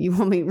 Like, you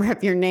want me to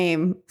rep your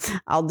name?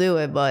 I'll do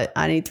it, but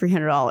I need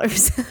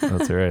 $300.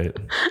 That's right.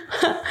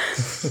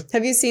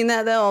 Have you seen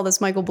that, though? All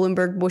this Michael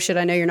Bloomberg bullshit.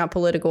 I know you're not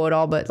political at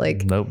all, but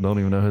like... Nope, don't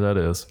even know who that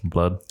is.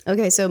 Blood.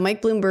 Okay, so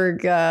Mike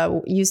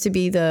Bloomberg used to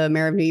be the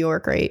mayor of New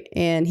York, right?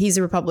 And he's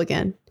a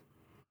Republican,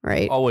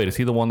 right? Oh, wait, is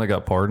he the one that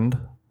got pardoned?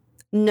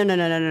 No.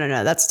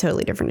 That's a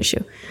totally different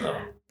issue.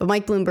 But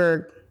Mike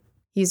Bloomberg,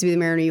 he used to be the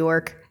mayor of New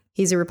York.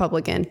 He's a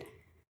Republican.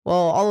 Well,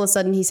 all of a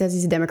sudden he says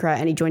he's a Democrat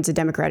and he joins the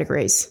Democratic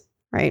race,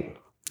 right?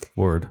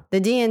 Word.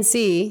 The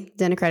DNC,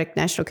 Democratic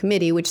National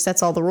Committee, which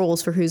sets all the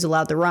rules for who's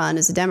allowed to run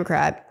as a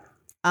Democrat,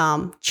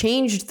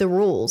 changed the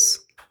rules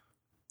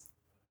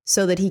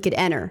so that he could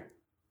enter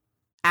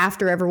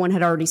after everyone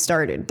had already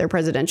started their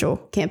presidential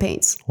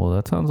campaigns. Well,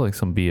 that sounds like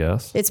some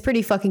BS. It's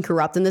pretty fucking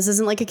corrupt. And this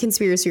isn't like a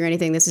conspiracy or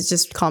anything. This is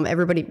just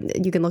everybody,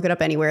 you can look it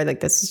up anywhere. Like,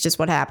 this is just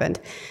what happened.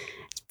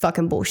 It's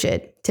fucking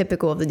bullshit.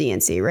 Typical of the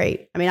DNC,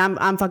 right? I mean,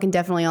 I'm fucking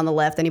definitely on the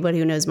left. Anybody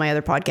who knows my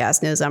other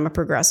podcast knows I'm a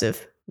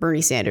progressive.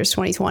 Bernie Sanders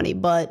 2020,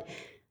 but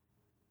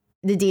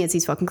the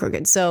DNC's fucking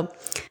crooked. So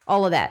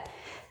all of that.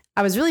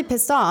 I was really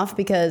pissed off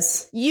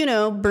because,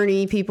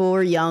 Bernie people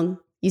are young.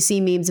 You see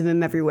memes of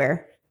him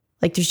everywhere.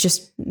 Like, there's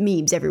just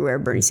memes everywhere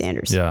of Bernie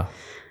Sanders. Yeah.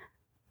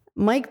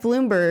 Mike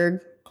Bloomberg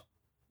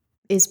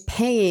is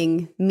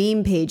paying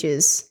meme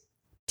pages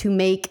to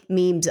make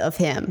memes of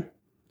him.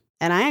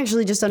 And I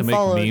actually just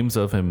unfollowed. To make memes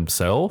of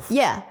himself?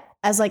 Yeah.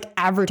 As like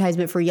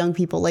advertisement for young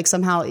people. Like,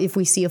 somehow if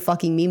we see a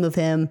fucking meme of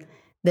him,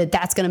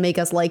 that's going to make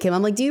us like him.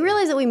 I'm like, do you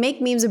realize that we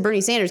make memes of Bernie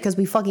Sanders because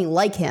we fucking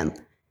like him?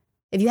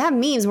 If you have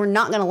memes, we're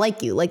not going to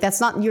like you. Like,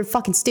 that's not, you're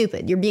fucking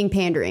stupid. You're being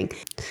pandering.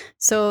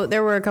 So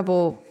there were a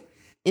couple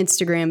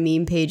Instagram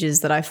meme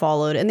pages that I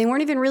followed, and they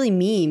weren't even really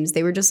memes.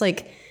 They were just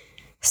like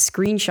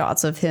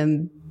screenshots of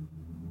him,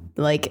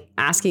 like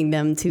asking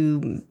them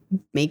to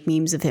make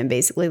memes of him,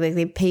 basically. Like,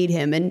 they paid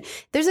him. And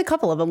there's a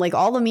couple of them, like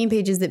all the meme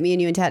pages that me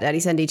and you and Tat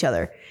Daddy send each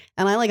other.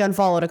 And I like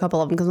unfollowed a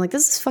couple of them because I'm like,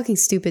 this is fucking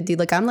stupid, dude.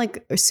 Like, I'm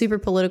like a super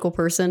political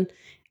person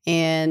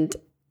and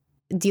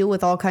deal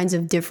with all kinds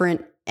of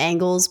different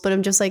angles, but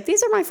I'm just like,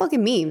 these are my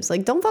fucking memes.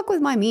 Like, don't fuck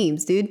with my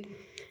memes, dude.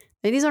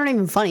 Like, these aren't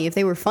even funny. If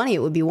they were funny, it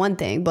would be one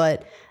thing.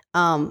 But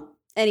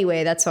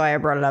anyway, that's why I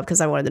brought it up, because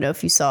I wanted to know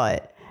if you saw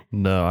it.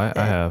 No, I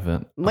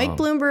haven't. Mike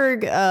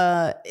Bloomberg,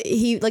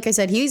 he, like I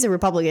said, he's a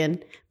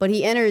Republican, but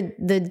he entered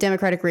the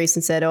Democratic race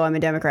and said, oh, I'm a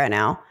Democrat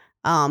now.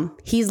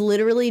 He's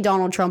literally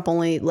Donald Trump,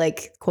 only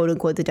like quote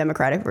unquote the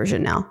Democratic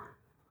version now.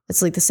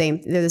 It's like the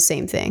same. They're the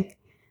same thing.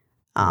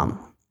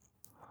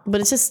 But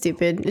it's just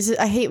stupid.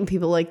 I hate when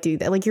people like do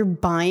that. Like, you're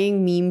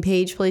buying meme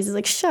page places.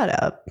 Like,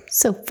 shut up.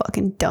 So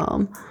fucking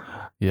dumb.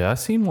 Yeah, I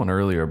seen one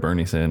earlier, a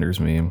Bernie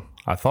Sanders meme.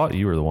 I thought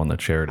you were the one that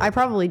shared it. I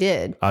probably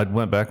did. I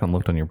went back and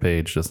looked on your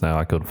page just now.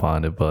 I couldn't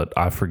find it, but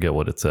I forget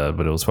what it said,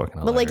 but it was fucking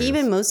hilarious. But like,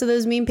 even most of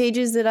those meme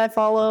pages that I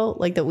follow,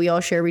 like that we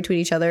all share between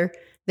each other,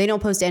 they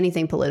don't post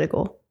anything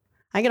political.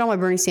 I get all my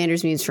Bernie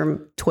Sanders memes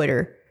from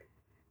Twitter,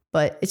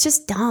 but it's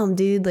just dumb,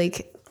 dude.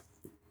 Like,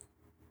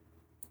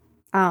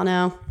 I don't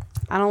know.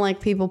 I don't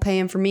like people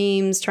paying for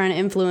memes, trying to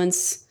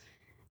influence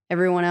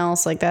everyone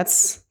else. Like,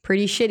 that's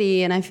pretty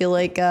shitty. And I feel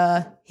like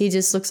he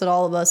just looks at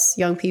all of us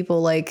young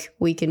people like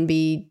we can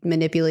be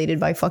manipulated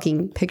by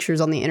fucking pictures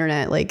on the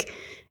internet. Like,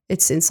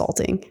 it's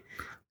insulting.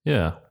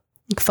 Yeah.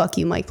 Like, fuck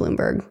you, Mike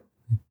Bloomberg.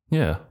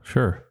 Yeah,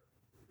 sure.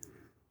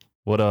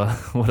 What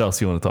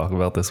else you want to talk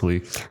about this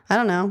week? I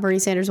don't know. Bernie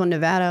Sanders won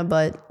Nevada,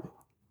 but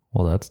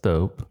well, that's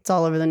dope. It's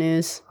all over the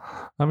news.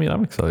 I mean,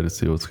 I'm excited to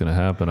see what's going to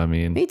happen. I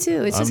mean, me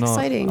too. It's just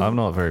exciting. I'm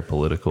not very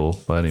political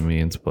by any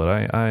means, but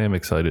I am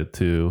excited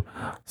to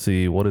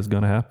see what is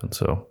going to happen.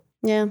 So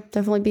yeah,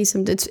 definitely be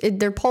some.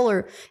 They're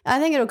polar. I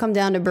think it'll come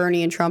down to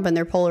Bernie and Trump, and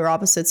they're polar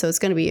opposites. So it's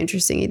going to be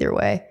interesting either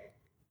way.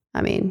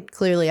 I mean,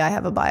 clearly I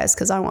have a bias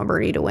because I want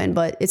Bernie to win,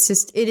 but it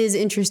is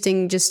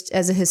interesting just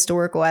as a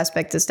historical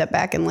aspect to step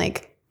back and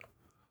like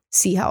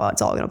see how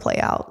it's all going to play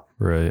out.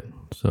 Right.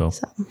 So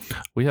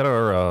we had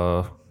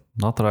our.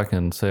 Not that I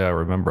can say I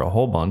remember a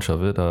whole bunch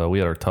of it. We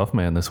had our Tough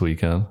Man this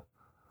weekend.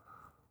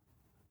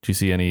 Did you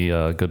see any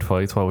good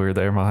fights while we were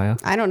there, Maya?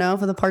 I don't know.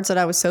 For the parts that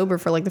I was sober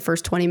for like the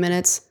first 20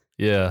 minutes.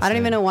 Yeah. I don't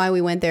even know why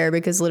we went there,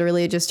 because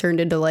literally it just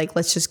turned into like,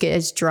 let's just get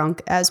as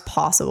drunk as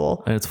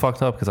possible. And it's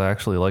fucked up because I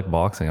actually like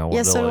boxing.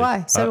 Yeah, so do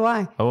I. So do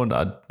I.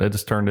 It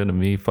just turned into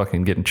me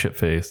fucking getting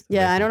shit-faced.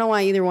 Yeah, I don't know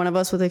why either one of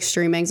us with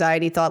extreme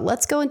anxiety thought,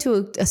 let's go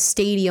into a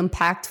stadium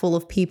packed full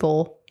of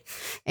people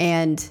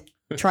and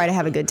try to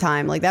have a good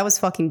time. Like, that was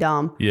fucking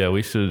dumb. Yeah,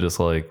 we should have just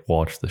like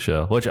watched the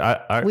show. Which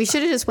we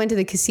should have just went to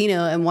the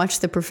casino and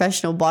watched the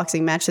professional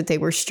boxing match that they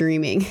were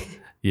streaming.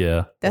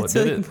 Yeah, that's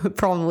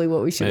probably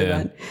what we should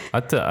have done.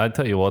 I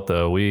tell you what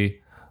though,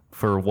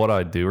 for what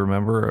I do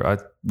remember,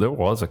 there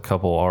was a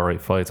couple all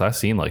right fights. I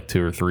seen like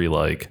 2 or 3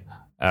 like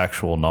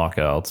actual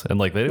knockouts, and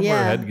like they didn't wear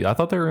Yeah. headgear. I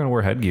thought they were gonna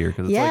wear headgear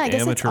because it's Yeah, like I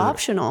guess amateur. it's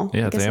optional.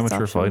 Yeah, I it's guess amateur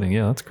optional. fighting.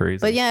 Yeah, that's crazy.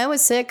 But yeah, it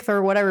was sick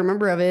for what I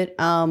remember of it.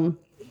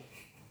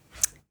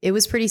 It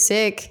was pretty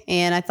sick,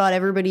 and I thought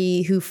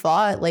everybody who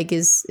fought, like,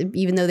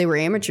 even though they were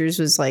amateurs,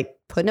 was like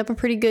putting up a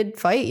pretty good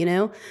fight. You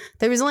know,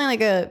 there was only like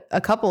a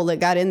couple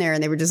that got in there,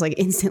 and they were just like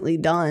instantly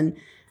done.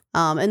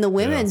 And the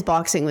women's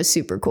boxing was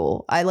super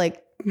cool. I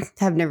like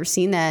have never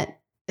seen that,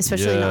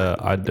 especially yeah,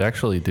 I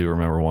actually do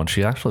remember one.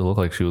 She actually looked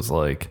like she was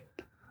like,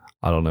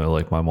 I don't know,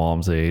 like my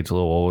mom's age, a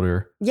little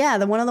older. Yeah,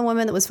 the one of the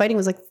women that was fighting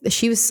was like,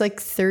 she was like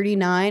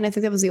 39. I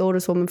think that was the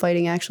oldest woman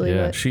fighting actually.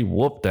 Yeah, but she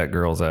whooped that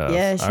girl's ass.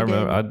 yeah, she did.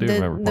 I do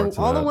remember parts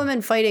all of that. the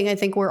women fighting, I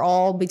think, were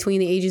all between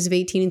the ages of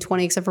 18 and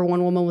 20, except for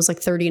one woman was like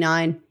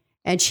 39.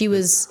 And she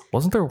was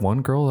Wasn't there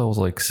one girl that was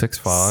like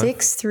 6'5"?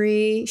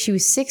 6'3". She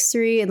was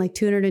 6'3" and like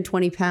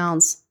 220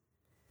 pounds.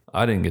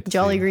 I didn't get to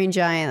Jolly see. Green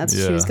Giant. That's what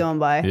she Yeah. was going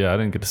by. Yeah, I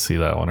didn't get to see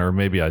that one, or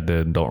maybe I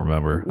did and don't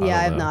remember.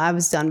 Yeah, don't know. I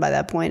was done by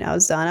that point. I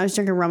was done. I was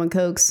drinking rum and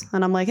cokes,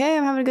 and I'm like, hey,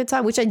 I'm having a good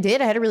time, which I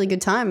did. I had a really good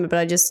time, but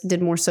I just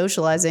did more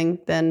socializing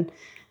than,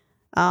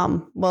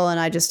 and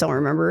I just don't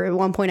remember. At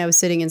one point, I was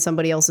sitting in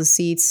somebody else's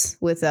seats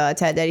with Tat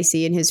Daddy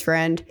C and his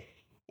friend,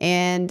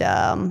 and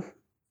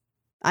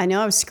I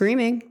know I was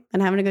screaming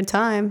and having a good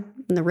time.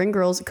 And the ring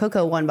girls,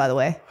 Coco won, by the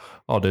way.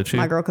 Oh, did she?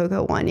 My girl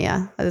Coco won,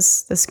 yeah.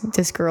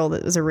 This girl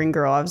that was a ring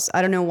girl.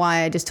 I don't know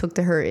why I just took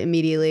to her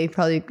immediately.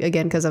 Probably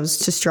again because I was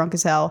just drunk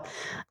as hell.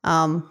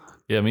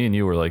 Yeah, me and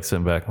you were like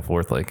sitting back and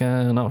forth, like,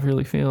 not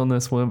really feeling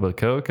this one, but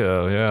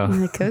Coco, yeah.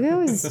 Like,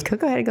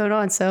 Coco had it going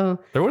on. So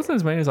There wasn't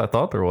as many as I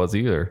thought there was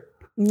either.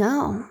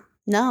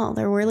 no,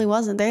 there really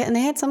wasn't. They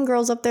had some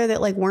girls up there that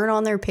like weren't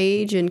on their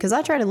page, and because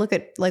I try to look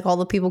at like all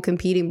the people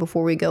competing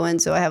before we go in,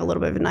 so I have a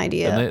little bit of an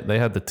idea. And they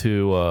had the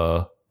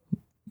two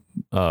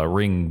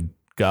ring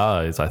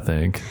guys, I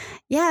think.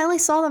 Yeah, I only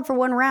saw them for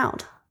one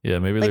round. Yeah,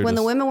 maybe Like they're when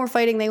the just- women were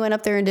fighting, they went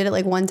up there and did it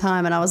like one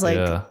time, and I was like,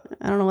 Yeah.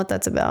 I don't know what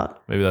that's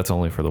about. maybe that's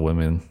only for the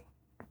women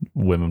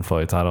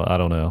fights. I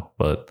don't know,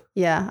 but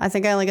Yeah, I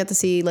think I only got to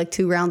see like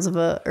two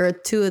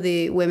of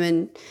the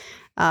women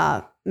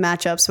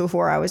matchups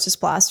before I was just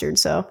plastered.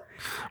 So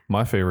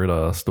my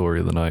favorite story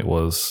of the night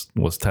was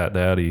Tat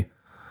Daddy.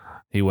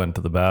 He went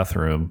to the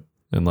bathroom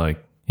and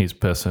like he's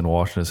pissing,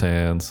 washing his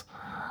hands,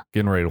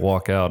 getting ready to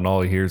walk out, and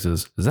all he hears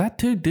is that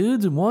two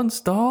dudes in one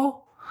stall?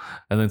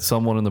 And then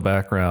someone in the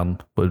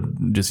background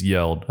just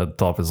yelled at the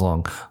top of his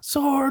lung,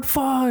 sword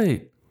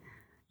fight.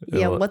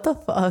 yeah, what the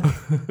fuck?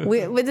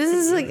 But this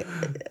is like,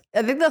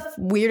 I think the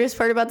weirdest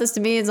part about this to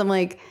me is I'm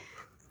like,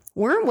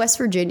 we're in West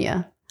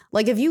Virginia.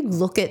 Like if you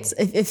look at,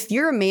 if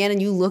you're a man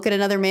and you look at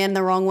another man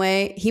the wrong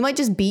way, he might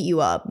just beat you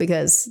up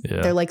because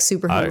Yeah. they're like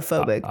super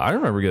homophobic. I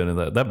remember getting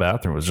in that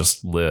bathroom was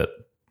just lit.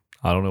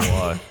 I don't know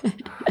why.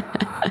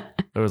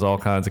 There was all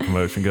kinds of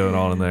commotion going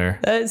on in there.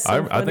 That is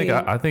so I think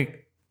funny.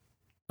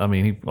 I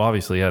mean, he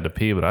obviously had to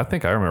pee, but I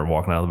think I remember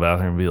walking out of the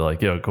bathroom and be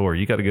like, yo, Corey,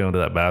 you got to go into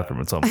that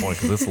bathroom at some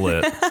point because it's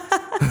lit.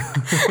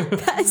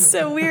 That's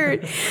so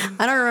weird.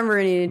 I don't remember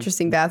any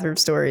interesting bathroom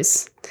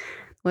stories.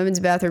 Women's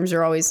bathrooms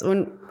are always,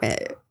 when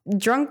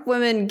drunk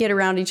women get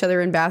around each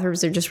other in bathrooms,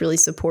 they're just really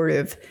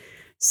supportive.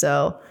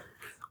 So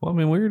Well, I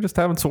mean, we were just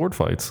having sword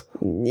fights.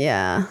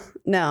 yeah,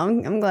 no,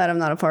 I'm glad I'm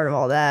not a part of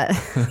all that.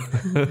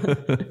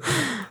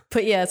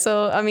 But yeah,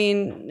 so I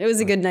mean, it was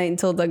a good night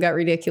until Doug got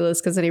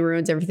ridiculous because then he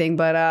ruins everything.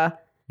 But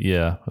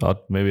Yeah,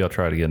 maybe I'll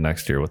try it again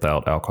next year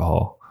without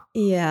alcohol.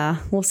 yeah,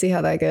 we'll see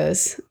how that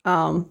goes.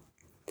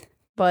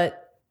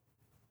 But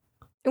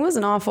it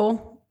wasn't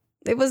awful.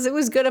 It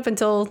was good up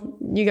until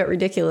you got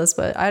ridiculous,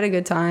 but I had a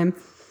good time.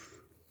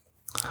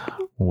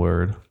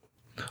 Word.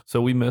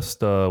 So we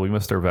missed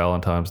our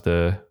Valentine's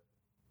Day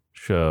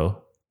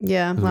show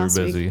Yeah, 'cause last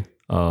we were week. busy.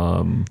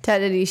 Tat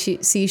Daddy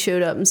C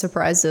showed up and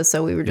surprised us,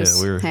 so we were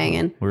just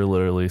hanging. We were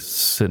literally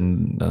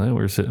sitting. I think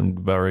we were sitting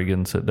about ready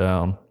to sit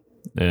down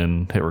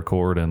and hit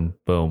record, and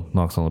boom,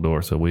 knocks on the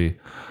door. So we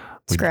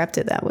Scrapped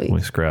it that week. we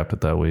scrapped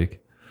it that week.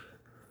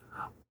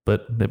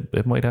 But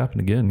it might happen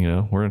again. You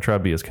know, we're gonna try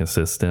to be as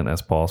consistent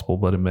as possible,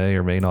 but it may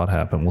or may not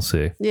happen. We'll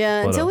see.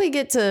 Yeah, But, until we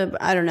get to,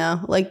 I don't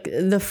know, like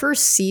the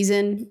first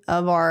season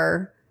of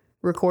our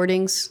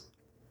recordings,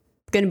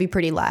 going to be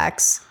pretty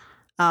lax.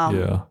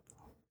 Yeah.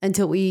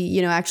 Until we,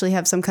 actually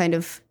have some kind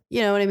of,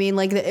 you know what I mean?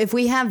 Like if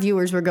we have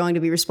viewers, we're going to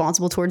be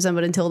responsible towards them.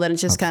 But until then,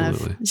 it's just kind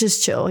Absolutely. of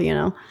just chill,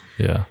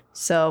 Yeah.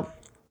 So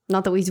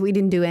not that we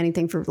didn't do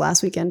anything for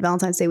last weekend,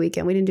 Valentine's Day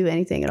weekend. We didn't do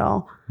anything at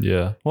all.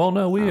 Yeah. Well,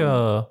 no,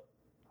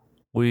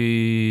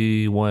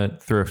 we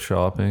went thrift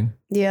shopping.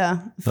 Yeah.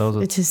 That was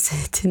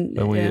It didn't.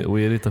 and Yeah.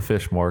 we ate at the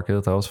fish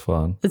market. That was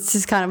fun. It was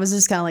just kind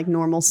of like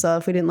normal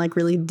stuff. We didn't like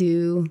really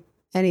do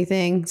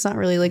anything. It's not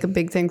really like a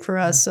big thing for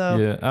us. So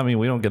Yeah. I mean,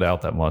 we don't get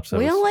out that much.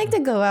 we don't like to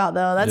go out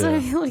though. That's Yeah. what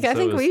I mean. Like I So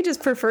think it was- we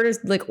just prefer to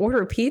like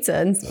order pizza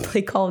and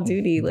play Call of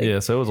Duty. Like Yeah.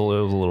 So it was a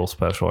little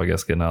special, I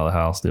guess, getting out of the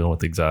house, dealing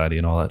with anxiety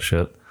and all that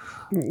shit.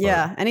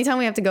 yeah. Anytime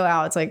we have to go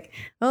out, it's like,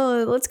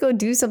 oh, let's go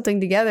do something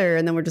together.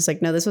 And then we're just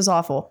like, no, this was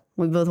awful.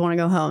 We both want to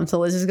go home. So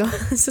let's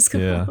just go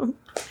Yeah. home.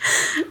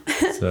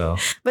 So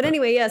But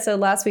anyway, yeah. So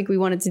last week we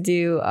wanted to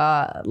do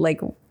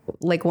like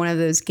like one of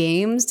those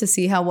games to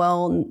see how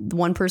well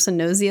one person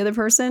knows the other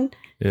person.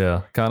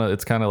 Yeah,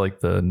 it's kind of like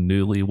the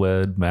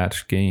newlywed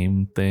match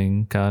game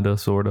thing, kind of,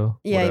 sort of.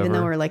 Yeah, even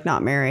though we're like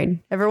not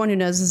married. Everyone who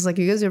knows this is like,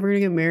 you guys ever gonna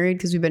get married?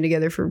 Because we've been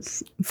together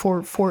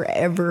for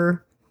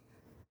forever.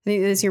 I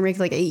think this year make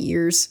like 8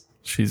 years.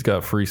 She's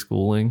got free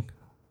schooling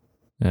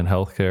and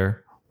healthcare.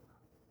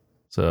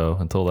 So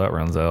until that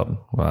runs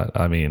out,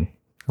 I mean,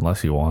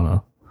 unless you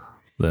wanna,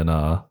 then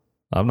I'm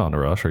not in a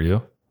rush. Are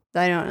you?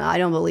 I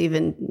don't believe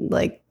in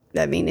like,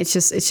 I mean, it's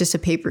just a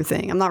paper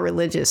thing. I'm not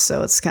religious,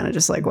 so it's kind of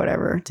just like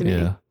whatever to me.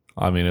 Yeah.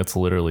 I mean, it's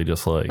literally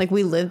just like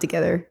we live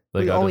together.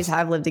 Like, we always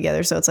have lived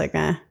together, so it's like,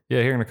 eh.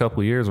 Yeah, here in a couple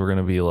of years, we're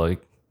gonna be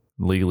like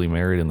legally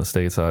married in the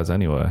state sides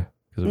anyway.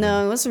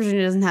 No, West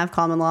Virginia doesn't have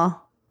common law.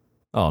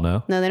 Oh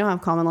no. No, they don't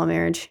have common law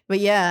marriage. But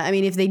yeah, I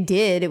mean, if they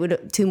did, it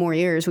would 2 more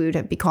years we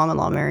would be common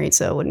law married,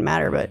 so it wouldn't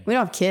matter. But we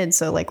don't have kids,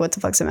 so like, what the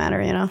fuck's it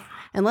matter, you know?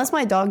 Unless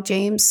my dog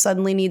James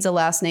suddenly needs a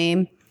last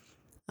name,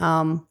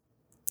 I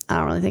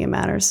don't really think it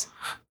matters.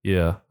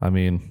 Yeah, I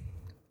mean,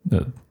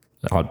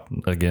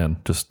 again,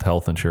 just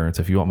health insurance.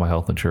 If you want my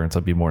health insurance,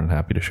 I'd be more than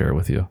happy to share it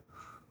with you.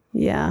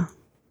 Yeah.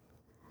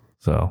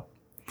 So.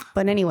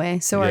 But anyway,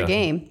 so our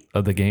game.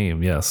 The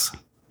game, yes.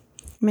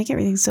 Make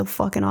everything so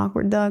fucking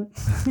awkward, Doug.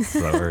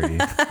 Sorry.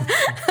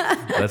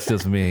 That's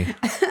just me.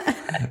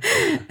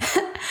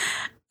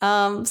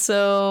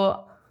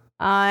 So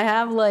I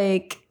have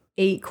like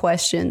 8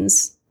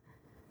 questions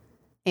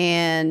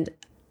and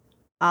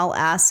I'll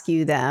ask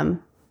you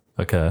them.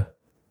 Okay.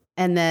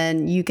 And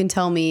then you can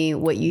tell me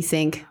what you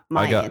think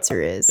my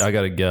answer is. I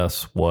got to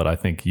guess what I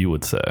think you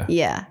would say.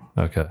 Yeah.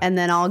 Okay. And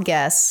then I'll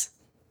guess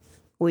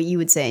what you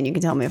would say and you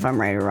can tell me if I'm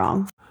right or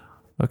wrong.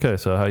 Okay.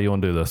 So how you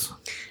want to do this?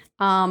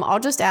 I'll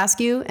just ask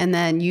you and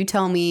then you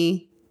tell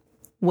me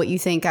what you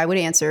think I would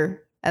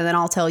answer. And then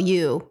I'll tell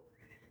you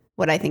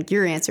what I think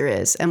your answer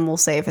is. And we'll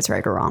say if it's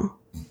right or wrong.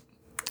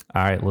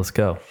 All right, let's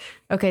go.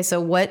 Okay.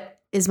 So what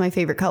is my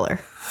favorite color?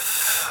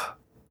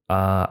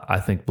 I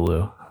think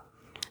blue.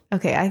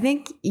 Okay. I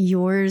think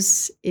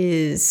yours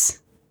is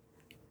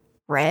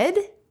red.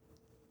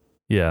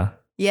 Yeah.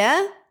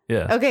 Yeah?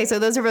 Yeah. Okay. So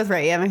those are both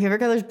right. Yeah. My favorite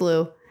color is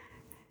blue.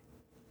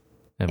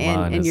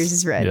 And yours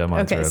is red. Yeah,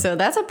 mine's okay, red. so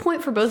that's a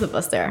point for both of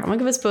us there. I'm going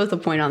to give us both a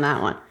point on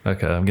that one.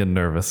 Okay, I'm getting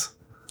nervous.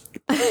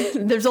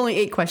 There's only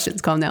 8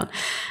 questions. Calm down.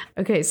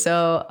 Okay,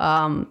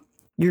 so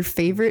your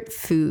favorite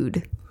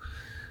food?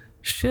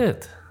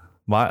 Shit.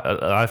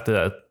 I have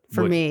to...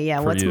 For me,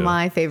 yeah. What's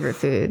my favorite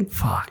food?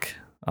 Fuck.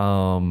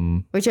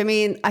 Which, I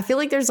mean, I feel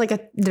like there's like a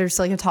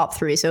top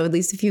 3. So at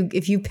least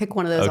if you pick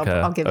one of those, okay,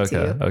 I'll give it to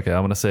you. Okay,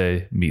 I'm going to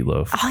say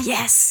meatloaf. Oh,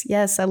 yes.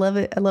 Yes, I love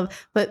it.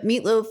 But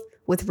meatloaf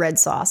with red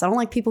sauce. I don't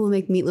like people who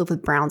make meatloaf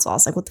with brown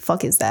sauce. Like, what the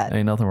fuck is that?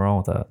 Ain't nothing wrong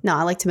with that. No,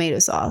 I like tomato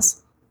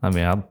sauce. I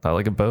mean, I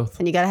like it both.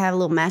 And you got to have a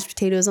little mashed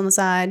potatoes on the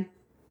side.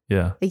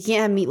 Yeah. You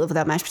can't have meatloaf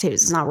without mashed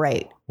potatoes. It's not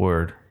right.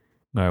 Word.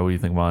 All right, what do you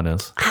think mine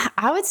is?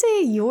 I would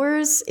say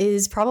yours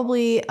is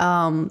probably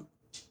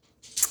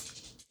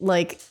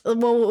like,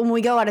 well, when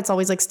we go out, it's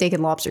always like steak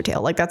and lobster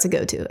tail. Like, that's a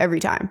go-to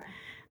every time.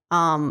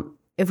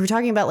 If we're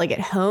talking about like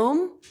at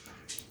home,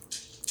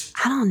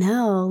 I don't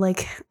know.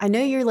 Like, I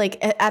know you're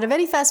like, out of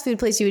any fast food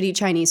place, you would eat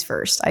Chinese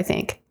first, I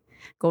think.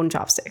 Golden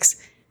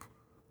Chopsticks.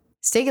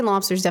 Steak and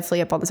lobster is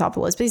definitely up on the top of the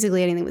list.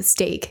 Basically anything with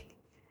steak.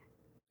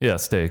 Yeah,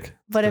 steak.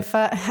 But if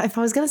I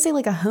was going to say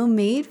like a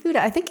homemade food,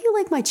 I think you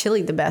like my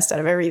chili the best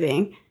out of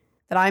everything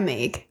that I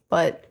make.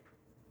 But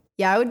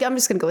yeah, I'm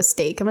just going to go with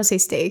steak. I'm going to say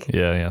steak.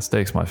 Yeah,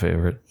 steak's my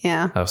favorite.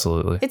 Yeah.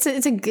 Absolutely. It's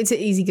an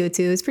easy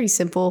go-to. It's pretty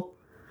simple.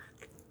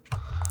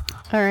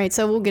 All right,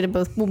 so we'll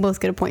both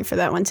get a point for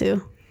that one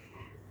too.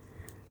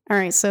 All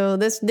right, so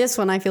this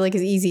one I feel like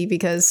is easy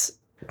because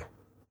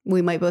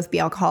we might both be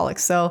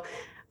alcoholics. So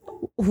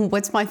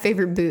what's my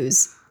favorite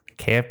booze?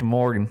 Captain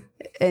Morgan.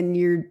 And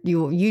you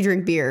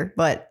drink beer,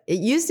 but it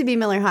used to be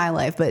Miller High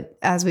Life, but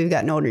as we've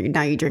gotten older,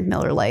 now you drink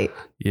Miller Lite.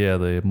 Yeah,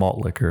 the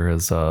malt liquor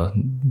has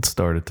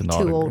started to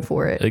not... Too old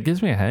for it. It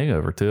gives me a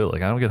hangover too.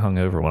 Like, I don't get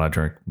hungover when I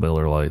drink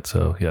Miller Lite.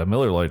 So yeah,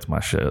 Miller Lite's my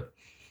shit.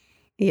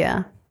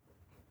 Yeah.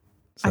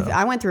 So.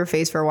 I went through a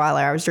phase for a while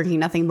where I was drinking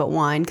nothing but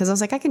wine because I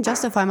was like, I can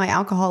justify my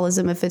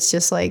alcoholism if it's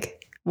just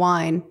like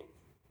wine.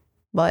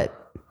 But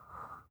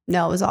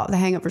no, it was all, the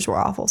hangovers were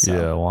awful. So.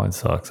 Yeah, wine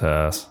sucks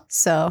ass.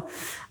 So,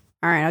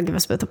 all right, I'll give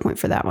us both a point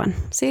for that one.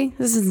 See,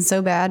 this isn't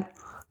so bad.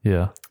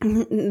 Yeah.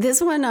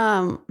 This one,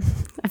 I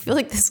feel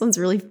like this one's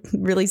really,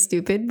 really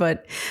stupid,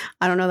 but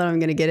I don't know that I'm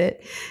going to get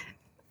it.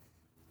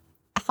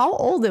 How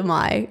old am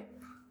I?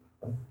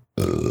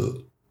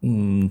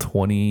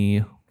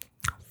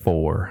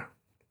 24.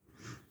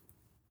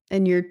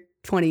 And you're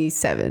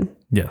 27.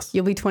 Yes.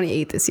 You'll be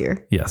 28 this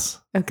year. Yes.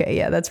 Okay.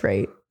 Yeah, that's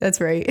right.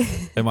 That's right.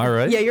 Am I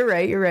right? Yeah, you're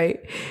right. You're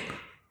right.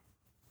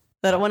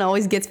 That one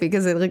always gets me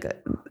because I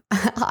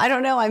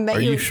don't know. I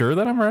met you. Are you sure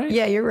that I'm right?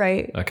 Yeah, you're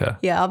right. Okay.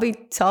 Yeah, I'll be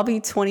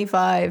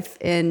 25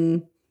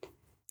 in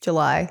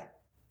July.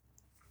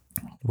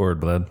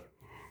 Word, bud.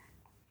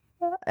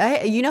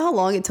 You know how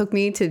long it took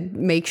me to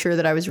make sure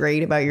that I was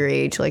right about your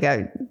age? Like,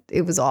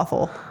 it was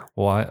awful.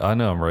 Well, I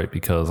know I'm right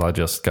because I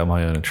just got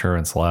my own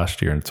insurance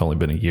last year, and it's only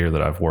been a year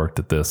that I've worked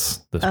at this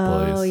place.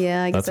 Oh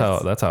yeah, I guess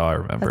that's how I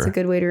remember. that's a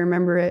good way to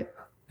remember it.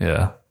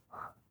 Yeah.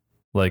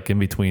 Like in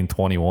between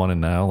 21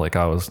 and now, like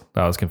I was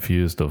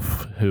confused of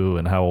who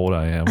and how old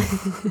I am.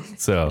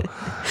 So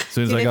as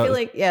soon as Dude, I got feel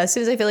like as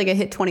soon as I feel like I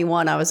hit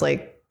 21, I was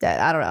like,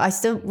 I don't know. I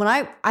still when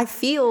I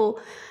feel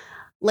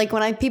like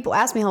when people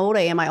ask me how old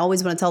I am, I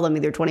always want to tell them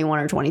either 21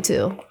 or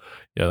 22.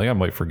 yeah, I think I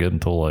might forget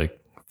until like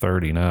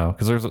 30 now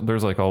because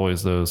there's like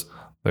always those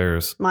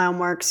Mile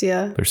marks,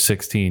 yeah. there's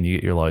 16 you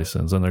get your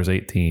license, and there's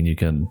 18 you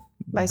can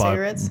Buy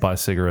cigarettes? buy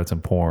cigarettes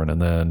and porn,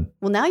 and then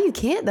Well, now you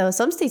can't though.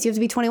 Some states you have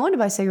to be 21 to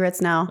buy cigarettes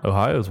now.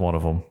 Ohio's one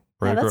of them.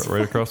 Right, Yeah, that's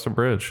right across the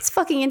bridge. It's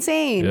fucking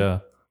insane. Yeah,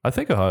 I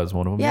think Ohio's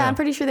one of them. Yeah, I'm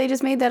pretty sure they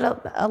just made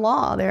that a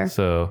law there.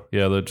 So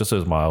yeah, that just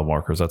says mile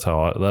markers. That's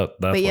how that's.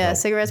 But yeah,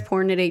 cigarettes,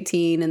 porn at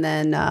 18, and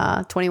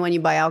then 21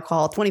 you buy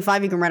alcohol.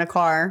 25 you can rent a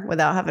car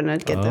without having to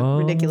get the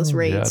ridiculous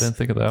rates. Yeah, I didn't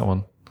think of that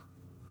one.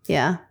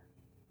 Yeah.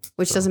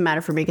 Which doesn't matter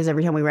for me because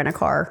every time we rent a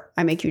car,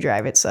 I make you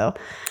drive it. So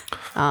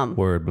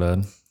Word,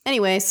 blood.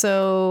 anyway,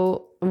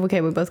 so okay,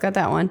 we both got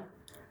that one.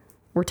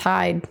 We're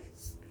tied.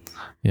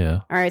 Yeah.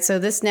 All right, so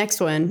this next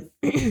one,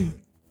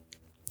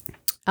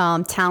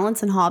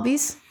 talents and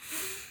hobbies.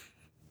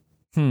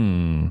 This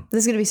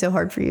is gonna be so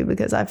hard for you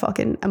because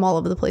I'm all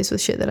over the place with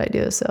shit that I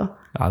do. So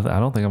I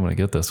don't think I'm gonna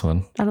get this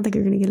one. I don't think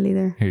you're gonna get it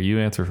either. Here, you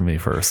answer for me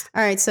first.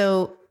 All right,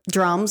 so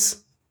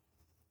drums.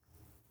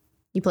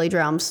 You play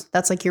drums.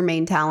 That's like your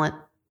main talent.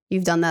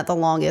 You've done that the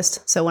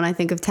longest. So when I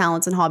think of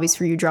talents and hobbies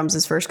for you, drums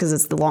is first because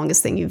it's the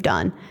longest thing you've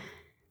done.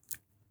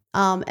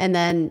 And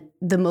then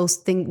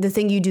the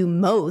thing you do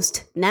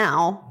most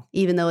now,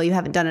 even though you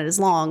haven't done it as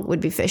long,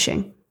 would be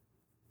fishing.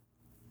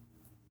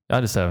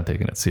 I just haven't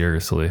taken it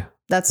seriously.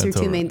 That's your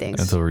two main things.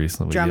 Until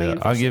recently. Drumming Yeah,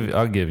 and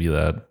I'll give you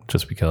that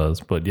just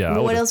because. But yeah,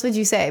 what else would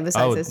you say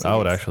besides those two I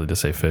would things? actually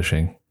just say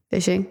fishing.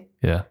 Fishing.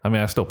 Yeah, I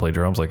mean, I still play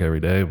drums like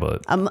every day,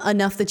 but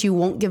Enough that you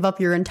won't give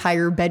up your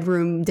entire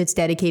bedroom that's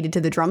dedicated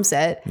to the drum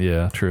set.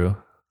 yeah, true.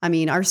 I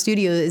mean, our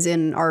studio is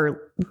in our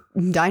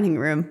dining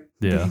room.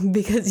 Yeah.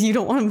 Because you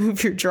don't want to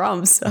move your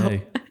drums. So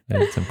Hey,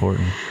 it's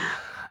important.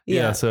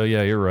 Yeah. So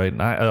yeah, you're right.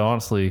 And I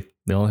honestly,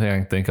 the only thing I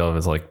can think of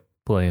is like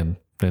playing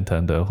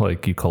Nintendo.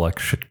 Like you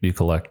collect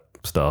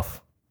stuff.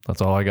 That's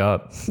all I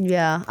got.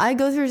 yeah, I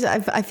go through.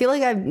 I feel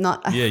like I'm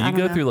not. Yeah, I you don't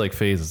go know. through like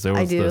phases. There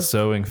was do. the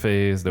sewing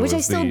phase. There Which I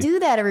was still do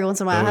that every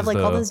once in a while. I there have like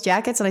was all the- those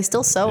jackets and I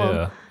still sew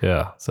them.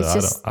 Yeah. So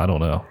It's I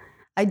don't know.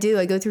 I do.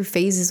 I go through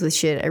phases with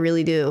shit. I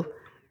really do.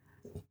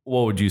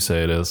 What would you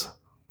say it is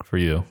for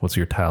you? What's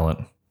your talent?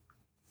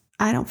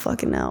 I don't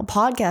fucking know.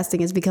 Podcasting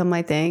has become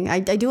my thing. I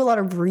do a lot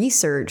of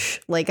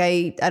research. Like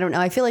I don't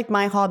know. I feel like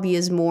my hobby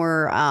is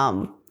more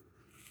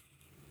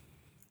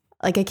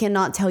like I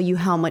cannot tell you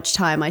how much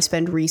time I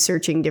spend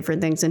researching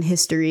different things in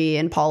history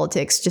and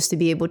politics just to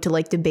be able to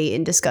like debate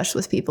and discuss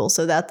with people.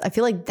 So that I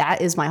feel like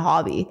that is my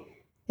hobby.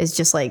 Is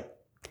just like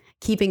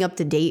keeping up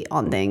to date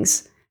on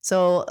things.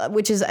 So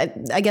which is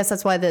I guess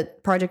that's why the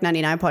Project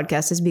 99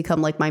 podcast has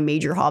become like my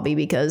major hobby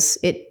because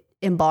it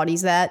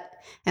embodies that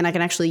and I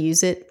can actually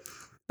use it.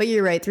 But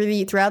you're right.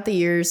 Throughout the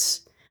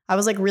years, I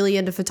was like really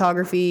into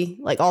photography,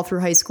 like all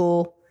through high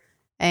school,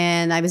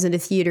 and I was into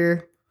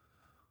theater,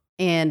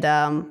 and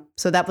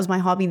so that was my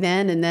hobby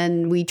then. And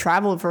then we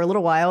traveled for a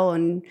little while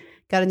and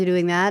got into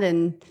doing that.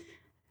 And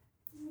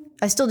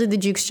I still do the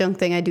Jukes Junk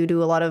thing. I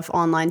do a lot of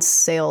online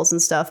sales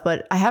and stuff,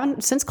 but I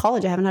haven't since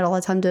college. I haven't had a lot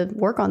of time to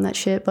work on that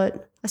shit,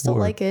 but I still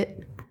Word. like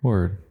it.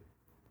 Word.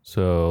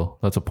 So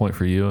that's a point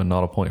for you and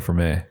not a point for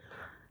me.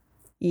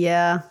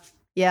 Yeah.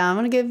 Yeah, I'm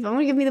gonna give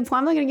me the point.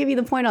 I'm not gonna give you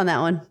the point on that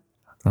one.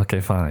 Okay,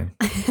 fine.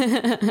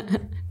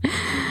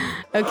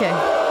 Okay.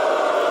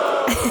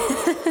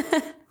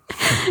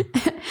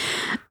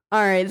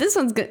 All right, this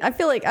one's good. I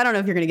feel like I don't know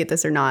if you're gonna get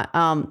this or not.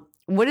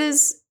 What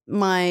is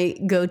my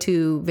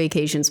go-to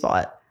vacation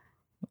spot?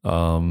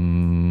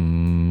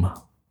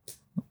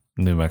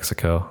 New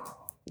Mexico.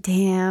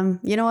 Damn.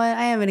 You know what?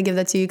 I am gonna give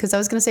that to you because I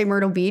was gonna say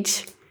Myrtle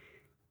Beach.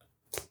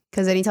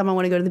 Because anytime I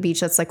want to go to the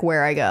beach, that's like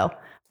where I go.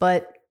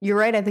 But you're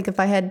right. I think if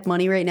I had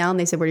money right now and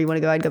they said, where do you want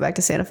to go? I'd go back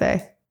to Santa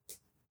Fe.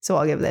 So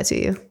I'll give that to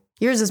you.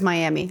 Yours is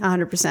Miami,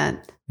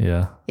 100%.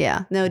 Yeah.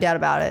 Yeah, no doubt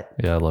about it.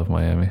 Yeah, I love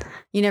Miami.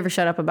 You never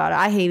shut up about it.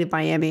 I hated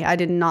Miami. I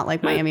did not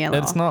like Miami at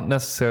all. It's not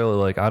necessarily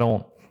like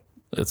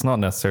it's not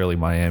necessarily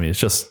Miami. It's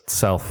just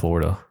South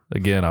Florida.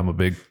 Again, I'm a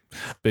big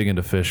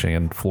into fishing,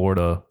 and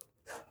Florida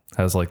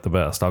has like the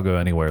best. I'll go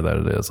anywhere that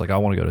it is. Like I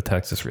want to go to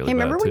Texas really Hey,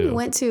 bad remember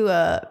when too.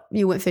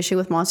 you went fishing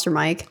with Monster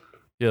Mike?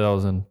 Yeah, that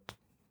was in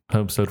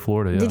Homestead,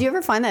 Florida. Yeah. Did you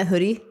ever find that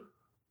hoodie?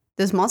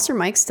 Does Monster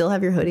Mike still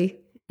have your hoodie?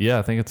 Yeah,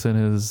 I think it's in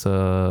his.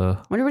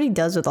 I wonder what he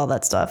does with all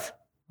that stuff.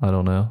 I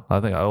don't know. I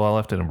think I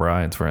left it in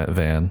Brian's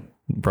van.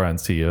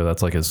 Brian's CEO.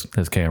 That's like his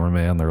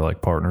cameraman. They're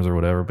like partners or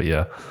whatever. But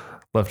yeah,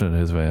 left it in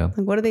his van.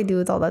 Like, what do they do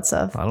with all that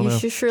stuff? I don't know.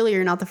 Surely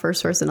you're not the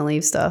first person to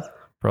leave stuff.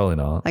 Probably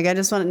not. Like, I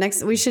just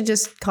want we should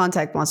just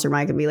contact Monster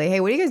Mike and be like, hey,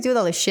 what do you guys do with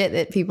all the shit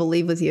that people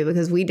leave with you?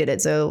 Because we did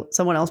it. So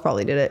someone else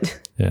probably did it.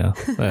 Yeah,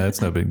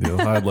 it's no big deal.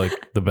 I had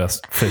like the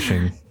best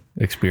fishing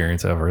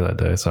experience ever that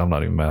day, so I'm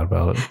not even mad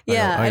about it.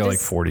 Yeah, I got like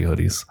just- 40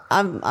 hoodies.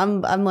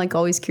 I'm like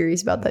always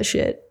curious about that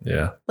shit.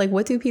 Yeah. Like,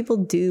 what do people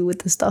do with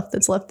the stuff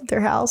that's left at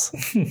their house?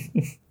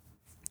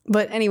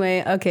 But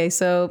anyway, okay,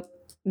 so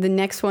the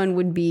next one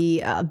would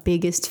be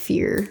biggest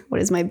fear.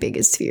 What is my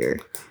biggest fear?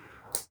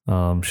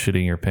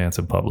 Shitting your pants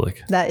in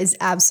public. That is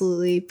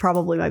absolutely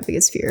probably my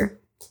biggest fear.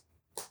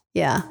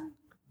 Yeah,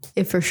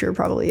 it for sure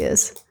probably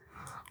is.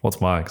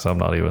 What's mine? Because I'm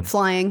not even.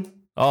 Flying.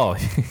 Oh,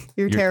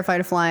 You're terrified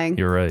of flying.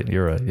 You're right.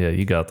 Yeah,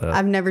 you got that.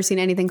 I've never seen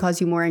anything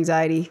cause you more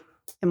anxiety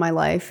in my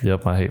life.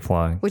 Yep, I hate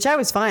flying. Which I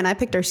was fine. I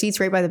picked our seats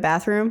right by the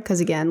bathroom because,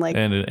 again, like,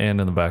 And in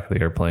the back of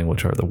the airplane,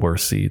 which are the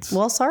worst seats.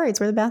 well, sorry, it's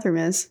where the bathroom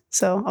is.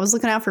 So I was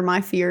looking out for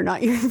my fear,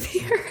 not your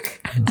fear.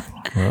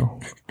 Well,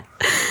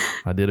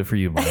 I did it for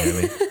you,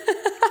 Miami.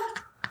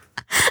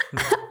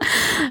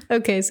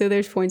 Okay, so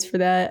there's points for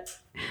that.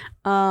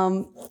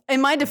 In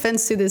my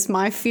defense to this,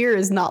 my fear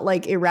is not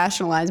like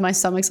irrationalized. My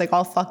stomach's like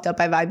all fucked up.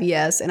 I have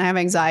IBS and I have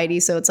anxiety.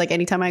 So it's like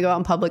anytime I go out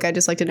in public, I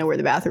just like to know where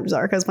the bathrooms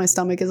are because my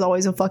stomach is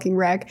always a fucking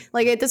wreck.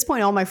 Like at this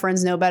point, all my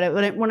friends know about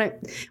it.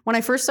 When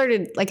I first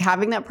started like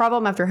having that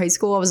problem after high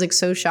school, I was like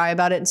so shy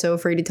about it and so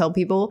afraid to tell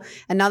people.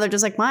 And now they're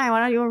just like, Maya, why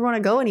don't you ever want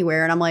to go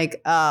anywhere? And I'm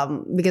like,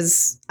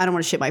 because I don't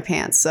want to shit my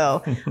pants.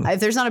 So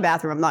if there's not a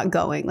bathroom, I'm not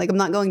going. Like I'm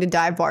not going to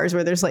dive bars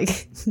where there's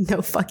like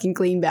no fucking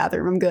clean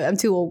bathroom. I'm good. I'm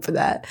too old for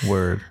that.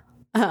 Word.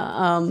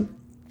 All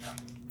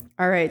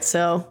right,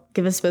 so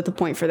give us both a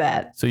point for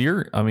that. So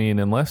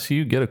unless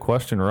you get a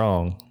question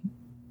wrong,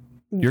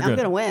 I'm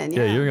gonna win.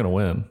 Yeah, you're gonna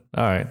win.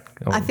 All right.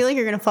 I feel like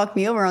you're gonna fuck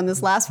me over on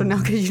this last one now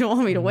because you don't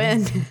want me to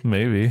win.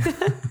 Maybe.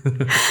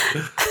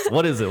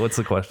 What is it? What's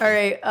the question? All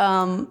right.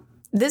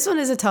 This one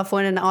is a tough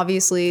one, and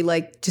obviously,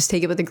 like, just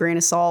take it with a grain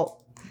of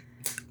salt.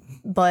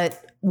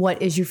 But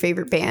what is your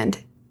favorite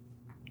band?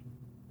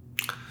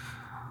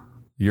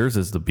 Yours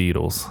is the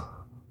Beatles.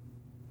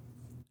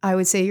 I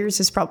would say yours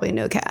is probably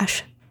No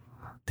Cash.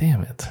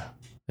 Damn it.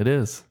 It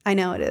is. I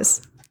know it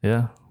is.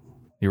 Yeah.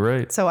 You're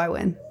right. So I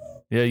win.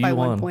 Yeah, you By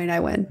won. 1 point, I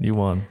win. You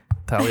won.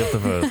 Tally up the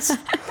votes.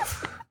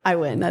 I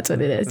win. That's what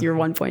it is. You're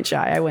 1 point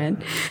shy. I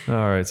win. All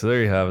right. So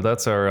there you have it.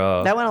 That's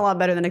our. That went a lot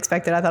better than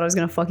expected. I thought I was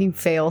going to fucking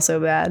fail so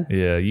bad.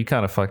 Yeah, you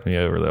kind of fucked me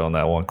over though on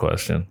that one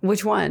question.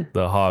 Which one?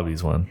 The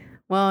hobbies one.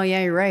 Well,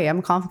 yeah, you're right. I'm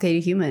a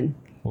complicated human.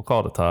 We'll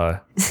call it a tie.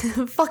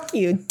 Fuck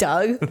you,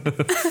 Doug.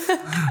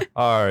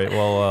 All right.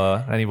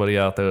 Well, anybody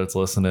out there that's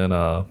listening,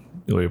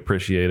 we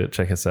appreciate it.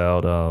 Check us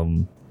out.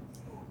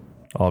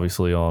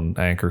 Obviously on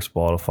Anchor,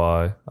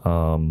 Spotify,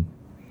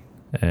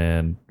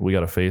 and we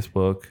got a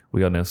Facebook. We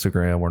got an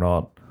Instagram. We're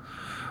not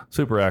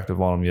super active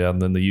on them yet.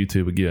 And then the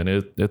YouTube again,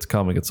 it's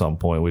coming at some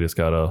point. We just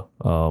gotta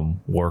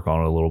work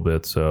on it a little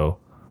bit. So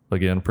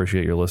again,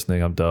 appreciate your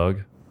listening. I'm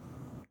Doug,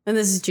 And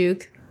this is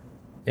Juke.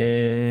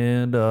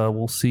 and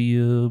we'll see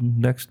you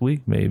next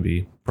week,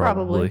 maybe.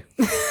 Probably.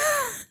 It's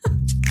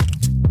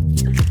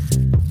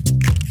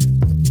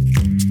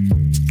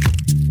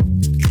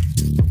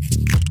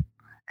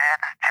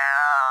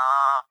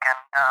Juke and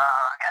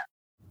Doug.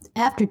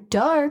 After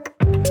dark.